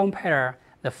I compare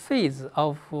the phase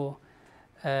of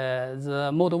the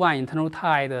mode 1 internal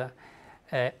tide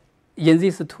in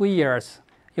these 2 years,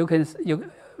 you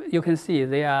can see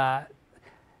they are,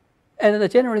 at the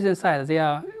generation side, they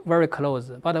are very close.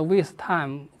 But with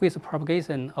time, with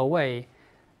propagation away,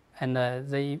 and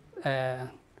the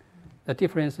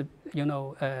difference,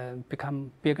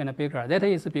 become bigger and bigger. That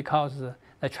is because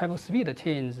the travel speed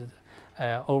changed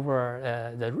over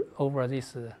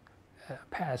this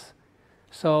path.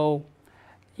 So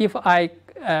if I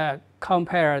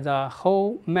compare the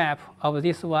whole map of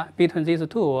this one between these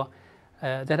two,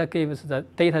 that gives the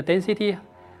data density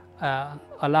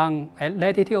along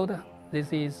latitude.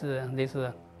 This is this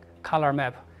color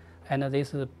map, and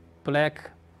this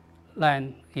black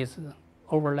line is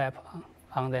overlap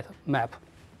on that map.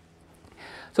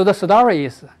 So the story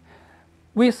is,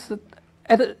 with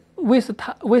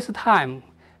time,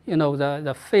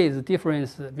 the phase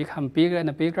difference become bigger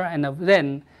and bigger, and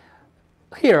then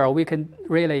here we can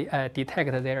really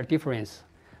detect their difference.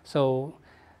 So,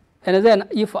 and then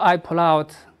if I pull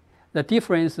out the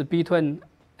difference between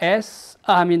they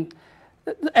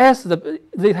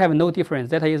have no difference.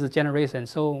 That is the generation.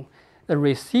 So the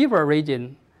receiver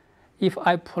region, if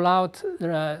I pull out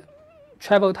the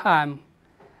travel time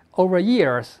over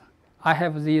years, I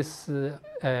have this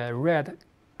red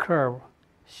curve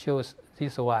shows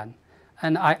this one,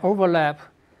 and I overlap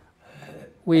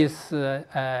with the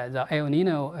El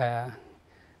Nino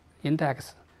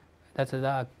index. That's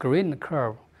the green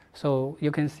curve. So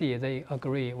you can see they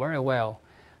agree very well.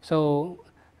 So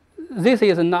this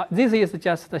is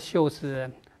just shows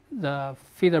the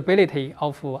feasibility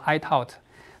of ITOT.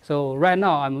 So right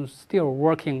now I'm still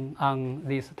working on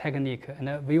this technique,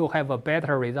 and we will have a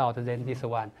better result than this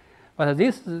one. But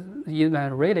this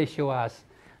event really shows us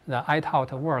the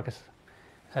ITOT works.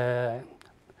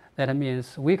 That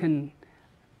means we can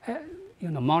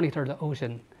monitor the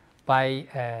ocean by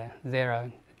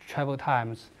their travel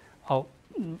times of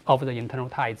the internal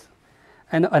tides.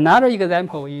 And another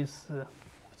example is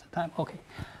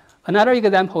Another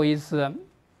example is in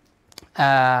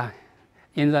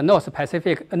the North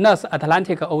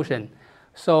Atlantic Ocean.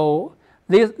 So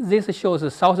this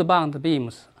shows southbound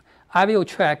beams. I will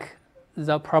track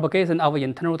the propagation of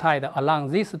internal tide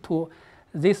along these two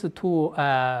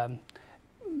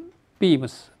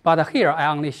beams. But here I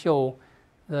only show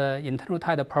the internal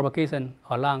tide propagation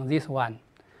along this one.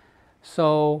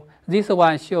 So this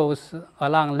one shows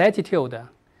along latitude,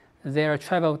 their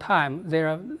travel times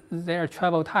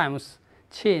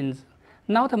change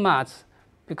not much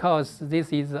because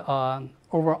this is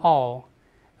overall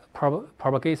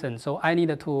propagation. So I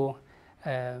need to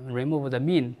remove the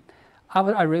mean.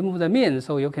 After I remove the mean,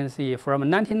 so you can see from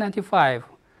 1995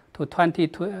 to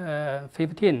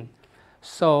 2015.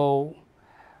 So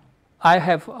I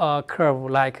have a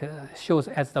curve like shows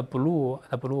as the blue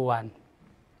one,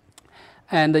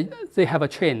 and they have a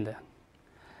trend.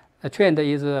 The trend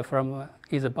is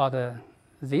about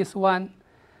this one,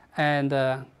 and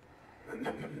the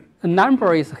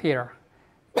number is here.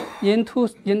 In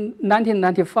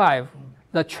 1995,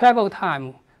 the travel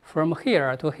time from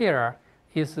here to here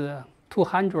is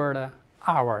 200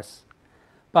 hours,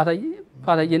 but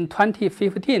in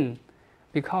 2015,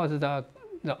 because the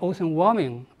ocean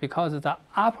warming, because the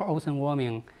upper ocean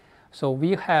warming, so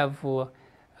we have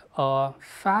a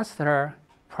faster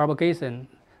propagation.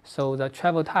 So the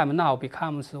travel time now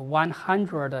becomes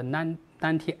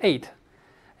 198.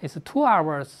 It's 2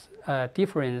 hours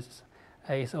difference.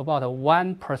 Is about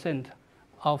 1%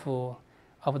 of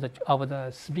the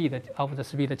speed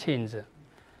change.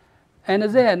 And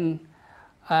then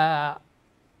I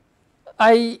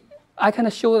can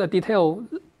show the detail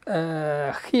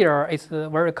here. It's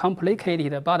very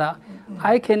complicated, but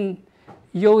I can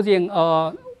using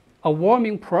a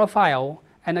warming profile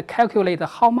and calculate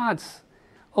how much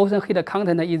ocean heat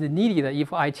content is needed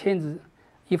if I change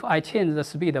the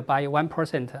speed by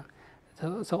 1%.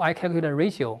 So I calculate the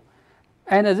ratio.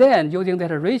 And then using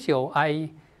that ratio, I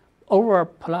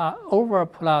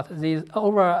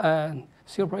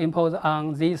superimpose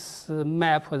on this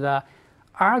map the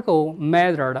Argo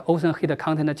measured ocean heat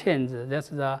content change. That's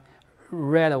the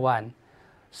red one.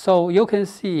 So you can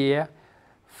see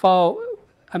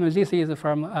this is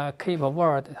from Cape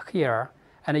Verde here,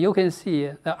 and you can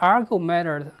see the Argo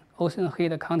measured ocean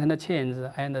heat content change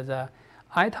and the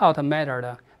ITOT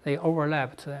measured, they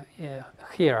overlapped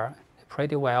here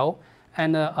pretty well.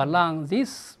 And along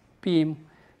this beam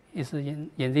is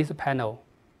in this panel.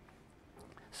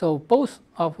 So both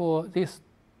of these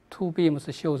two beams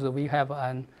shows that we have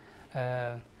an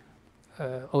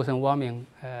ocean warming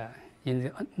in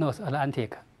the North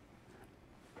Atlantic.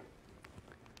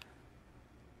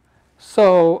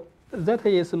 So that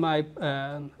is my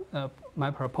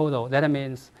my proposal. That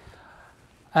means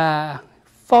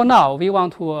for now we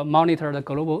want to monitor the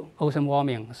global ocean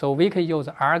warming. So we can use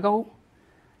Argo.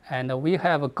 And we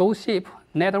have a ghost ship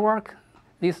network.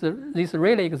 This is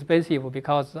really expensive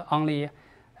because only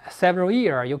several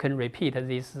years you can repeat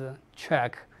this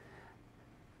track,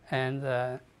 and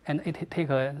it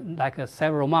takes like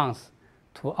several months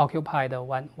to occupy the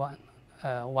one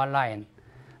line.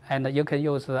 And you can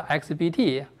use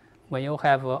XBT when you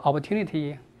have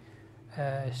opportunity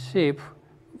ship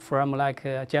from like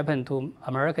Japan to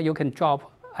America. You can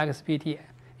drop XBT,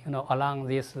 along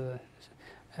this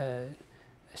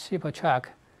ship track.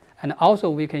 And also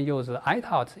we can use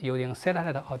ITOT using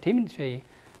satellite altimetry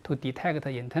to detect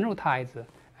internal tides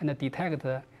and detect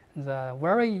the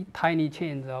very tiny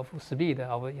change of speed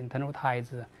of internal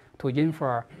tides to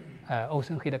infer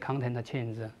ocean heat content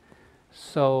change.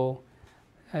 So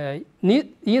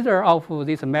neither of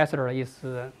these methods is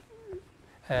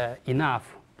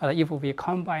enough, but if we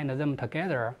combine them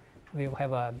together, we will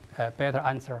have a better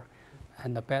answer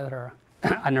and a better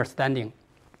understanding.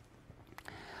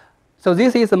 So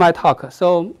this is my talk.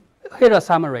 So here's a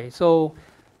summary. So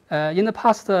in the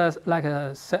past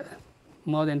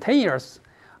more than 10 years,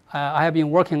 I have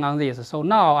been working on this. So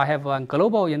now I have a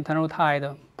global internal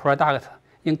tide product,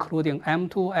 including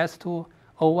M2, S2,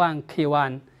 O1,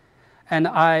 K1. And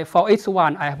for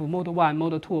H1, I have mode 1,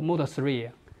 mode 2, mode 3.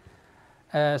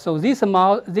 So this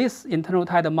internal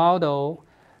tide model,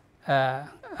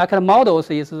 actually models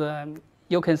is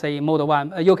you can say mode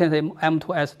 1, you can say M2,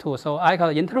 S2. So I call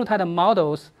internal tide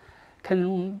models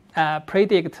can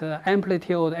predict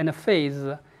amplitude and phase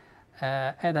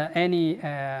at any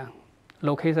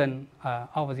location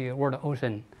of the world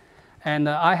ocean. And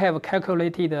I have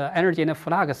calculated energy and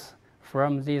flux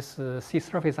from this sea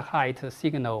surface height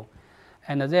signal.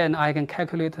 And then I can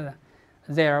calculate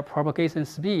their propagation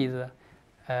speed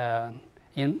in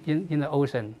the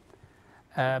ocean.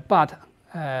 But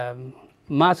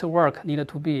much work needed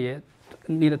to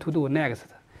do next,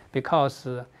 because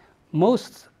the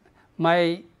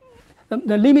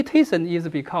limitation is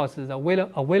because the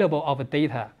available of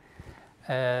data.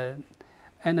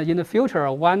 And in the future,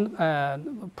 one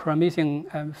promising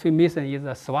mission is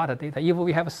the SWOT data. If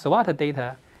we have SWOT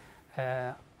data,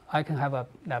 I can have a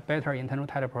better internal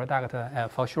tide product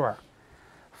for sure.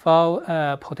 for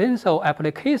potential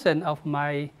application of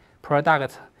my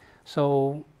product.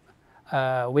 So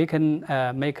we can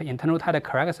make internal tide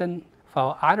correction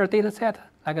for other data set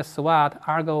like a SWOT,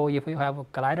 Argo if you have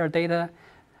glider data.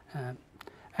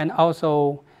 And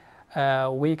also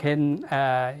we can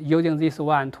using this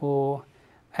one to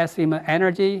estimate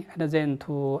energy and then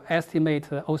to estimate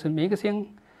ocean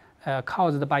mixing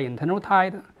caused by internal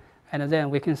tide. And then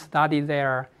we can study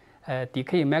their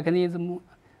decay mechanism,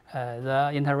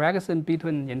 the interaction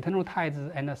between internal tides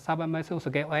and submeso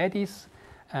scale eddies.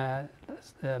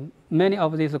 Many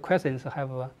of these questions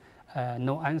have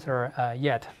no answer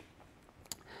yet.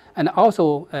 And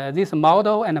also, this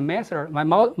model and method,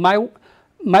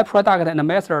 my product and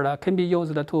method can be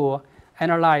used to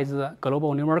analyze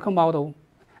global numerical model,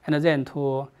 and then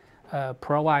to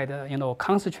provide,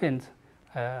 constraints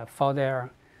for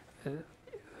their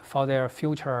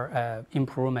future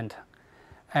improvement.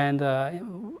 And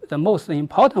the most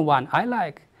important one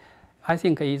I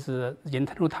think, is the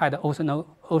internal tide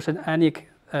oceanic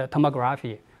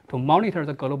tomography to monitor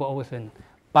the global ocean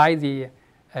by the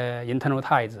internal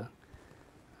tides.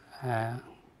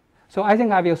 So I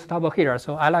think I will stop here.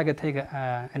 So I like to take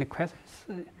any questions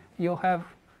you have.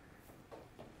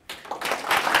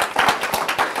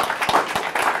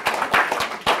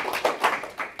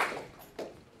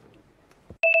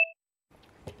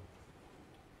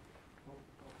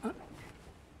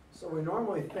 So we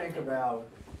normally think about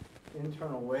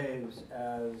internal waves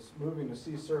as moving the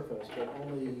sea surface, but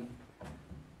really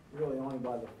only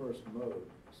by the first mode.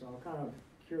 So I'm kind of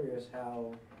curious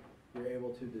how you're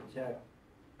able to detect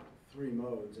 3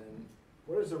 modes, and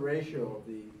what is the ratio of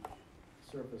the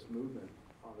surface movement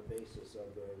on the basis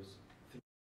of those 3?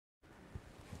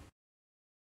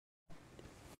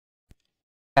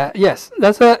 Yes,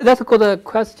 that's a good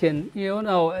question.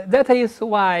 That is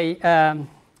why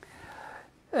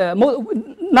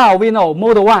now we know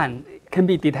mode 1 can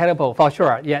be detectable for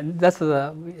sure. Yeah, that's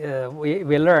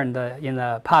we learned in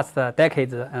the past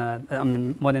decades,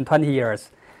 more than 20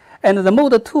 years. And the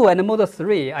mode 2 and mode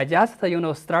 3, I just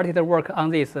started to work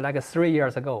on this like 3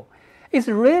 years ago. It's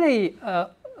really a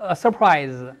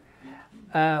surprise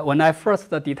when I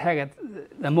first detected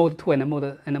the mode 2 and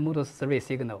the mode 3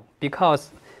 signal,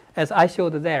 because as I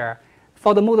showed there,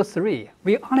 for the mode 3,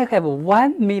 we only have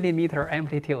 1 millimeter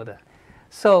amplitude.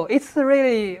 So it's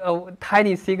really a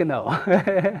tiny signal.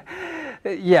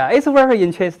 Yeah, it's very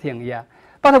interesting, yeah.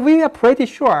 But we are pretty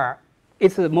sure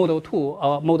it's mode 2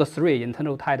 or mode 3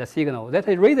 internal tide signal. That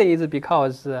reason is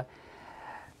because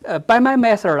by my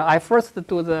method, I first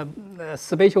do the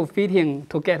spatial fitting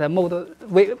to get the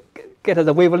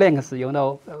wavelengths,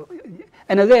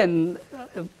 and then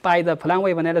by the plan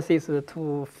wave analysis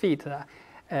to fit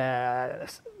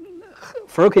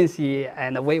frequency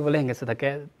and wavelengths to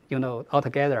get all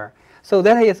together. So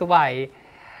that is why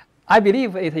I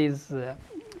believe it is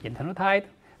internal tide,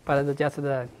 but it's just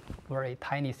a very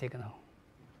tiny signal.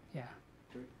 Yeah.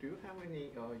 Do you have any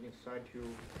insight to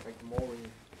mooring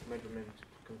measurement to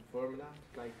confirm that?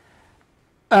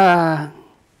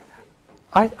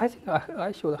 I think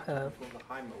I should have from the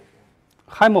high mode.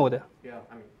 High mode. Yeah,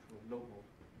 I mean from low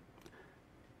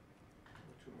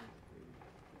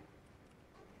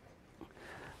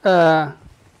mode.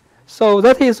 So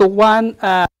that is one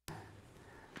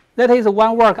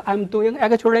work I'm doing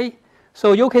actually.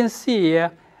 So you can see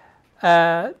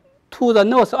to the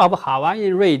north of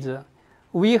Hawaiian Ridge,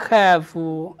 we have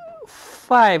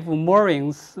 5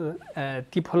 moorings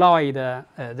deployed.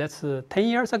 That's 10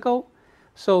 years ago.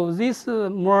 So this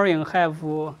mooring have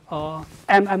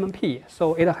MMP.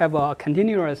 So it have a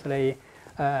continuous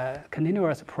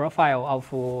profile of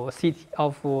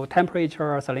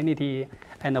temperature, salinity,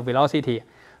 and velocity.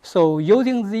 So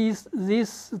using this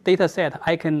data set,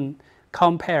 I can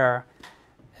compare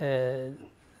the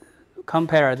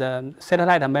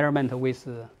satellite measurement with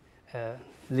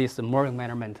this mooring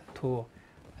measurement to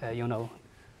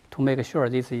to make sure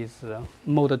this is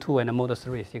mode 2 and mode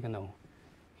 3 signal.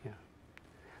 Yeah.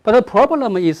 But the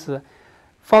problem is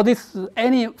for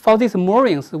these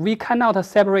moorings, we cannot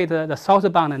separate the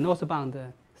southbound and northbound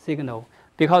signal,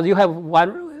 because you have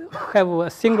a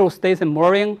single station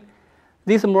mooring.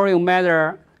 This mooring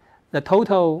measure the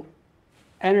total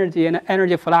energy and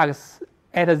energy flux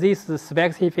at this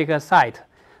specific site.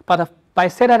 But by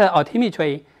satellite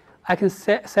altimetry, I can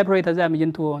separate them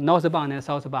into northbound and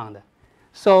southbound.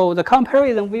 So the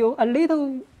comparison will a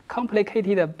little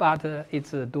complicated, but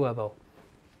it's doable.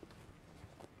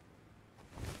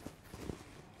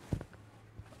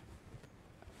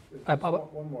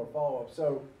 One more follow-up.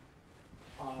 So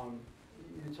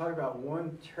you talk about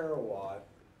 1 terawatt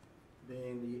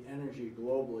being the energy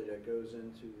globally that goes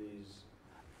into these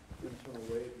internal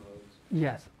wave modes.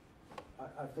 Yes.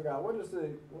 I forgot, what's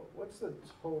the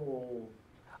total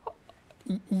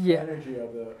Yeah. energy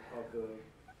of the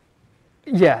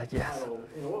Yeah. Yes. model?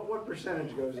 You know, what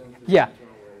percentage goes into the Yeah.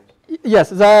 internal waves? Yes.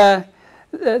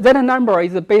 That number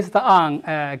is based on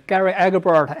Gary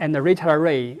Agobert and Richard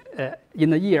Ray in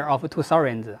the year of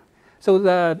 2000. So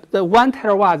the 1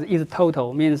 terawatt is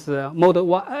total, means mode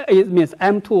 1, it means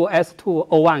M2, S2,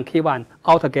 O1, K1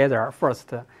 altogether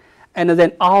first, and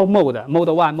then all mode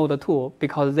 1, mode 2,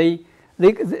 because they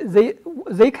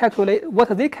calculate, what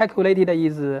they calculated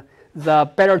is the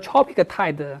barotropic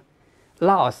tide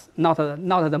loss, not the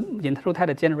internal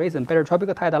tide generation,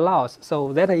 barotropic tide loss.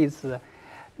 So that is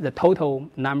the total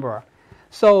number.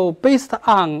 So based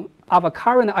on our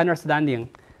current understanding,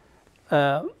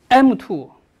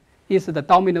 M2 is the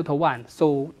dominant one.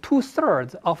 So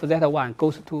 2/3 of that one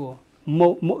goes to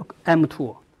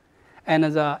M2. And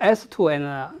the S2 and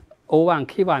O1,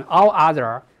 K1, all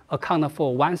other account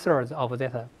for 1/3 of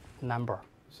that number.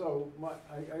 So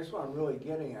I guess what I'm really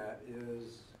getting at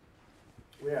is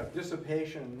we have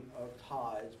dissipation of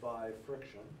tides by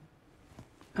friction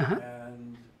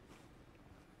and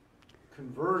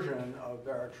conversion of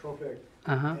barotropic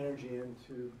energy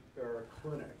into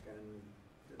baroclinic, and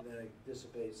then it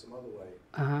dissipates some other way.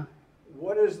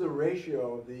 What is the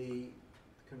ratio of the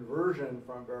conversion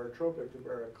from barotropic to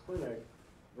baroclinic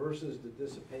versus the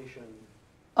dissipation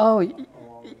along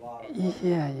the bottom?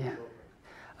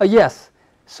 Yes.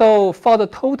 So for the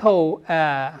total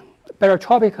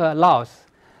barotropic loss,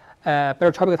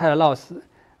 barotropic tide loss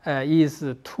is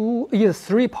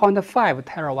 3.5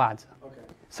 terawatts. Okay.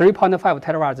 3.5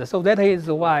 terawatts. So that is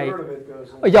why. A third of it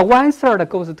goes in. Yeah, 1/3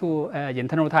 goes to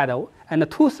internal tide, and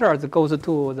 2/3 goes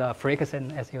to the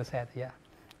friction, as you said. Yeah.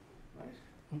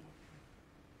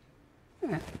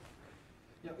 Nice.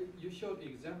 Yeah, you showed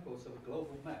examples of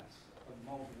global maps of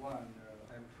mode 1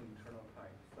 M2 internal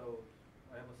tide. So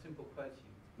I have a simple question.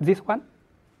 This one?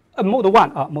 Mode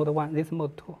 1. Mode 1. This is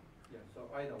mode 2. Yeah, so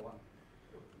either one.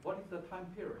 What is the time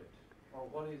period, or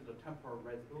what is the temporal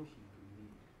resolution you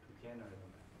need to generate the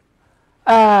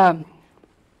map?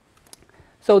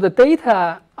 So the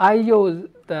data I use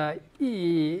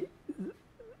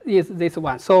is this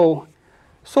one. So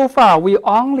far we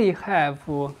only have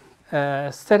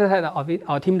satellite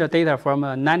altimeter data from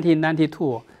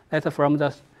 1992. That's from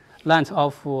the launch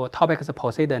of Topics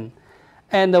Poseidon.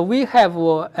 And we have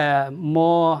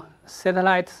more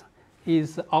satellites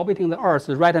is orbiting the Earth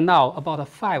right now, about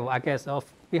 5, I guess.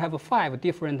 We have 5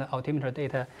 different altimeter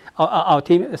data,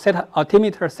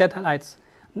 altimeter satellites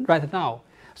right now.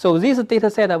 So this data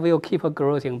set will keep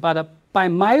growing. But by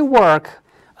my work,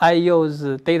 I use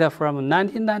data from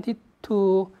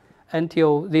 1992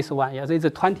 until this one. Yeah, it's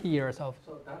 20 years of.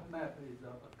 So that map is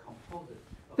a composite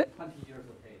of 20 years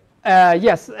of data.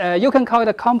 Yes, you can call it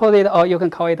a composite, or you can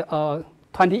call it a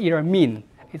 20-year mean.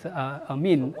 It's a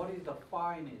mean. So what is the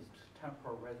finest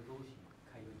temporal resolution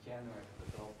can you generate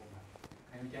the global map?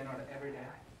 Can you generate every day?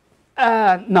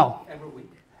 No. Every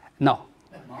week? No.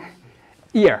 Month?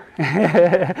 Year. So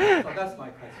that's my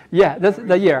question. Yeah, that's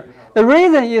the year. The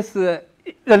reason is the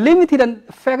limited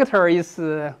factor is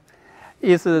the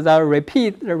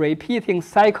repeating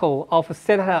cycle of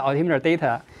satellite altimeter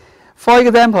data. For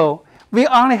example, we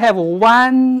only have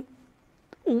one.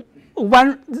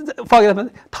 For example,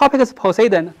 Topics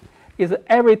Poseidon is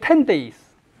every 10 days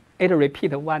it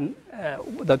repeats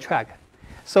the track.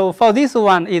 So for this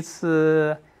one, it's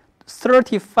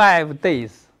 35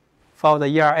 days for the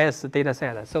ERS data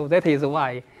set. So that is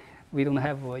why we don't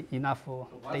have enough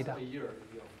data. So once a year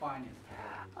is your finest.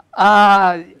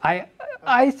 I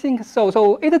think so.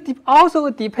 So it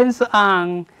also depends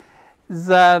on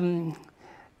the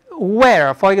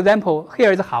where. For example,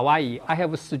 here is Hawaii. I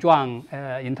have strong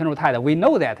internal tide. We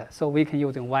know that, so we can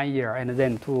use in 1 year and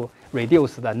then to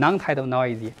reduce the non-tidal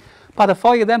noise. But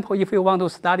for example, if you want to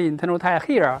study internal tide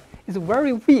here, it's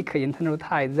very weak internal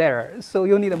tide there. So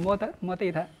you need more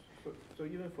data. So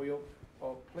even for your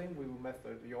plane wave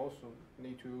method, you also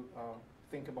need to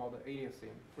think about the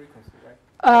aliasing frequency, right?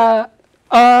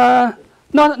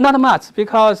 Not much,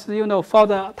 because for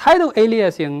the tidal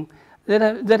aliasing,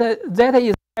 that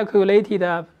is calculated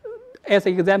as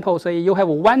an example. Say you have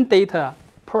 1 data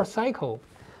per cycle,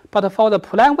 but for the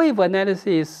plane wave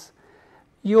analysis,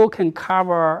 you can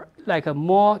cover like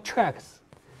more tracks,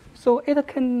 so it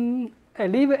can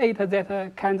alleviate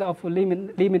that kind of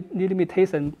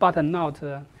limitation, but not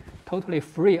totally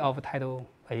free of tidal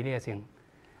aliasing.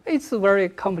 It's very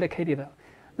complicated.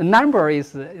 The number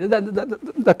is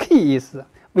the key is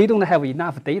we don't have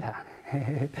enough data. I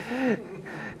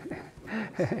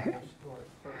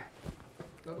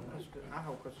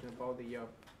have a question about the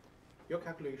your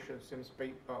calculation seems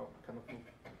kind of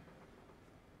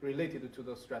related to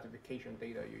the stratification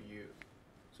data you use.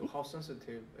 So how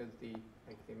sensitive is the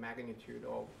magnitude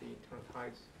of the internal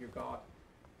tides you got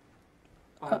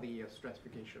on the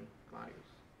stratification values?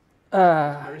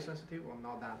 Very sensitive or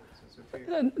not that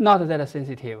sensitive? Not that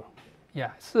sensitive.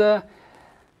 Yeah. So,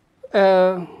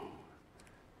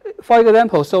 for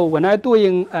example, so when I'm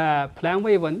doing plane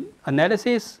wave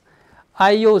analysis,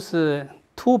 I use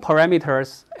two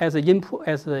parameters as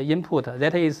input.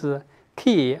 That is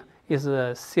key is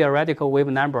a theoretical wave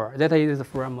number. That is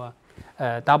from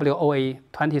WOA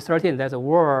 2013. That's a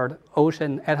World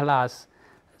Ocean Atlas.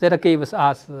 That gives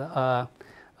us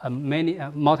many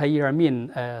multi-year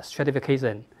mean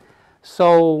stratification.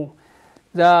 So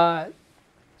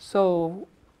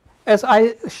as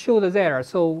I showed there,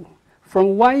 so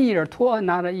from 1 year to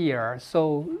another year,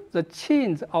 so the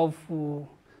change of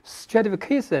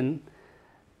stratification,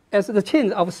 as the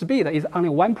change of speed is only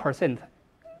 1%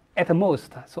 at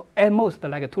most. So at most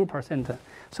like 2%.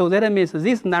 So that means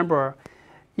this number,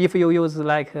 if you use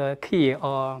like a key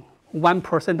or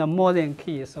 1% more than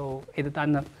key, so it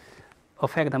doesn't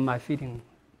affect my feeding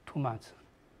too much.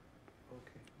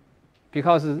 Okay.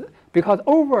 Because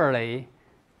overlay,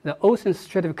 the ocean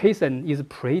stratification is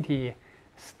pretty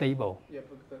stable. Yeah,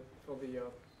 but for the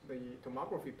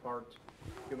tomography part,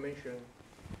 you mentioned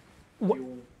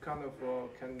you kind of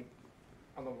can,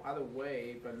 on the other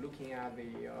way, but looking at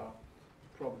the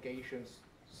propagation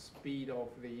speed of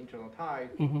the internal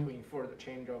tide to infer the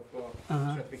change of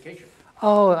stratification.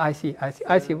 Oh, I see. And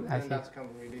that's kind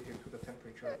of related to the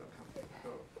temperature of the company. So,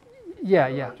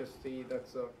 yeah. I just see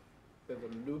there's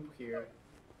a loop here,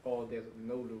 or there's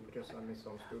no loop. Just I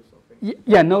misunderstood something.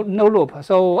 Yeah, no loop.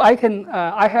 So I can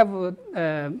I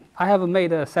have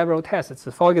made several tests.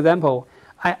 For example,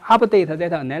 I update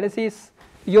that analysis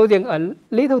using a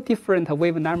little different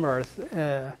wave numbers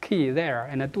key there,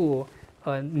 and I do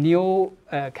a new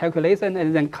calculation,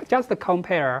 and then just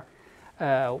compare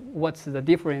what's the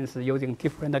difference using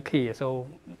different key. So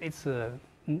it's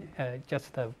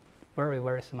just very,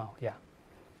 very small. Yeah.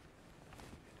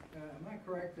 Am I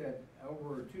correct that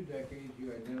over 2 decades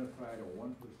you identified a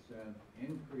 1%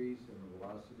 increase in the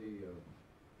velocity of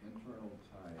internal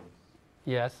tides?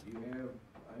 Yes. Do you have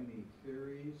any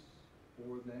theories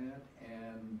for that?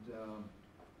 And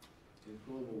is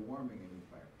global warming any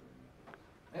factor in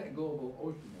that? And global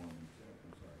ocean warming,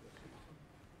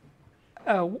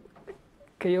 I'm sorry.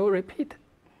 Can you repeat?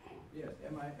 Yes.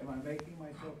 Am I making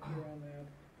myself clear on that?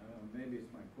 Maybe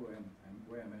it's my way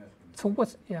I'm asking. So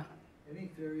what's, yeah. Any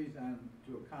theories on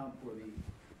to account for the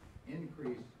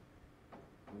increase,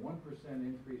 the 1%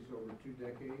 increase over 2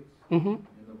 decades in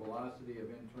the velocity of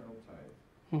internal tides?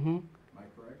 Am I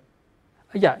correct?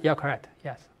 Yeah, correct.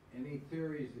 Yes. Any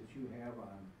theories that you have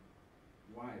on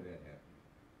why that happened?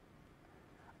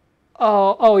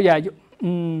 Oh yeah.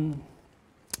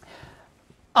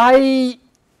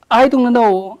 I don't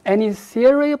know any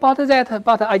theory about that,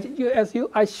 but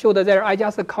I showed there, I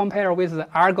just compare with the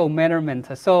Argo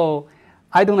measurement. So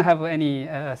I don't have any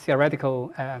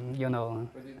theoretical, But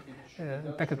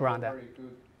it background. Very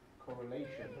good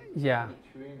correlation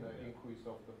between the increase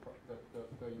of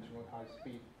the internal tide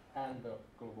speed and the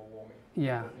global warming.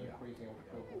 Yeah. The increasing of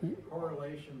global warming.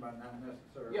 Correlation, but not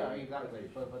necessarily. Yeah, exactly.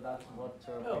 But that's what.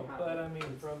 No, but I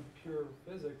mean, from pure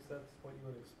physics, that's what you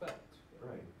would expect.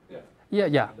 Right. Yeah.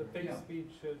 Yeah. The phase speed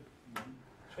should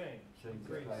change,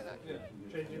 increase. Yeah,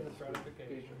 changing the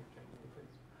stratification, changing the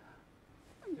phase.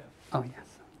 Yeah. Oh yes.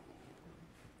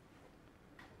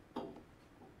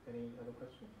 Any other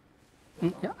questions?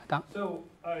 Yeah, done. So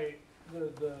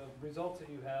the results that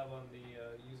you have on the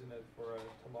using it for a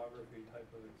tomography type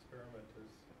of experiment is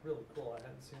really cool. I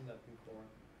hadn't seen that before.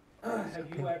 Have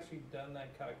you actually done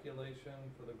that calculation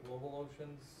for the global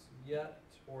oceans yet,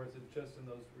 or is it just in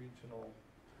those regional?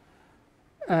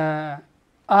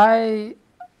 I'm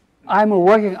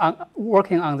working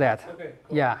on that. Okay.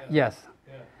 Cool. Yeah. Yes.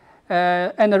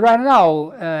 Yeah. And right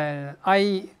now,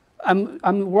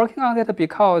 I'm working on that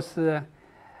because,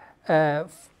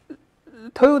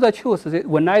 tell you the truth,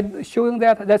 when I'm showing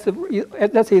that,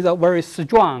 that is a very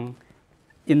strong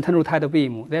internal tidal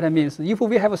beam. That means if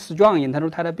we have a strong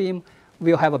internal tidal beam,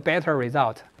 we'll have a better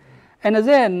result. And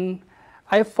then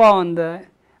I found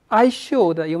I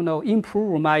should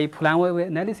improve my plane wave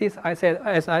analysis. As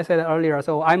I said earlier,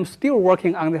 so I'm still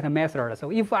working on that method. So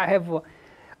if I have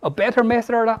a better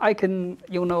method, I can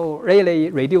really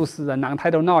reduce the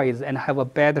non-tidal noise and have a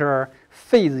better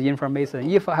phase information.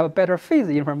 If I have a better phase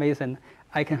information,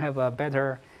 I can have a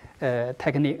better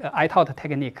technique, I-taught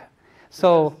technique.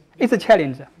 So it's a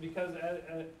challenge. Because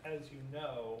as you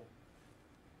know,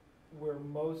 we're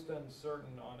most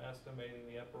uncertain on estimating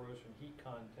the upper ocean heat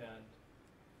content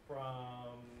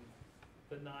from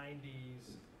the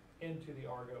 90s into the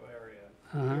Argo area,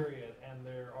 period, and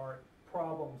there are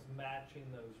problems matching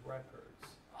those records.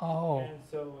 Oh. And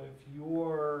so if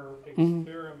your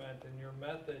experiment and your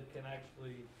method can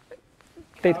actually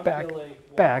Date calculate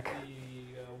what back.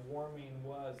 the warming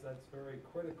was, that's very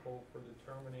critical for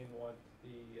determining what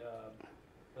the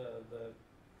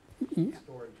Ye-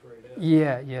 storage rate is.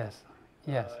 Yeah, yes,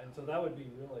 yes. And so that would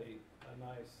be really a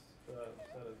nice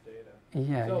set of data.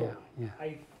 Yeah, So, yeah, yeah.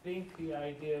 I think the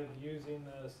idea of using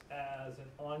this as an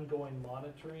ongoing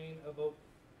monitoring of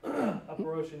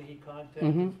upper ocean heat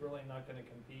content is really not going to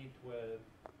compete with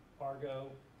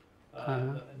Argo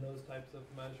and those types of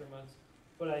measurements.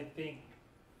 But I think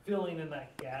filling in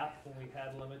that gap when we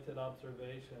had limited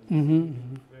observations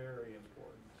is very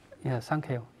important. Yeah, thank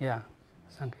you. Yeah,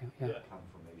 thank you. Yeah.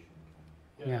 Confirmation.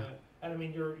 Yeah. And I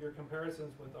mean, your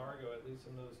comparisons with Argo, at least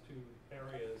in those two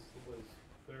areas, was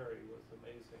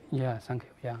amazing. Yeah, thank you.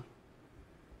 Yeah.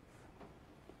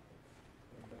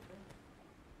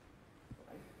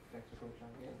 Thanks for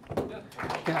Zhongxiang again.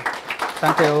 Yeah.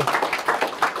 Thank you.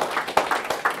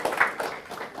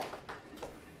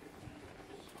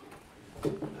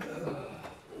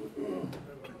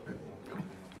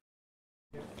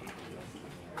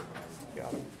 Yeah,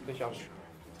 1小时.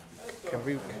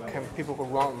 Can people who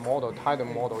run model, tidal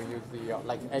model, use the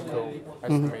like echo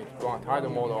estimate, run a tidal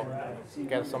model,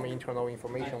 get some internal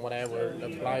information, whatever,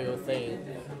 apply your thing,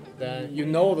 then you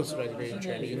know the stratification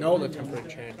change, you know the temperature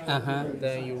change,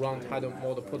 then you run tidal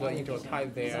model, put it into a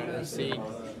tide there and see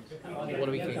what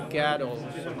we can get or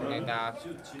something like that.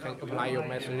 Can apply your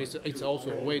method. It's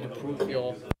also a way to prove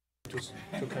your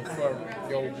to confirm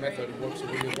your method works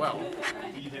really well.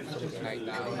 Something like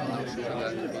that. I'm sure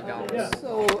that can be done.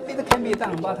 So it can be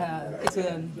done, but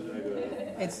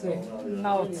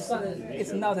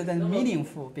it's not that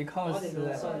meaningful because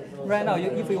right now,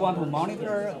 if you want to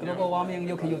monitor global warming,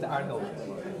 you can use Argo.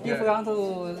 If you want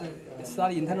to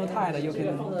study internal tide, you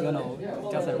can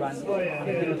just run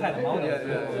internal tide model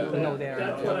to know their.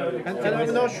 And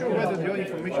I'm not sure whether your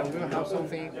information will have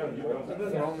something from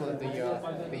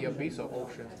the abyssal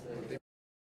ocean.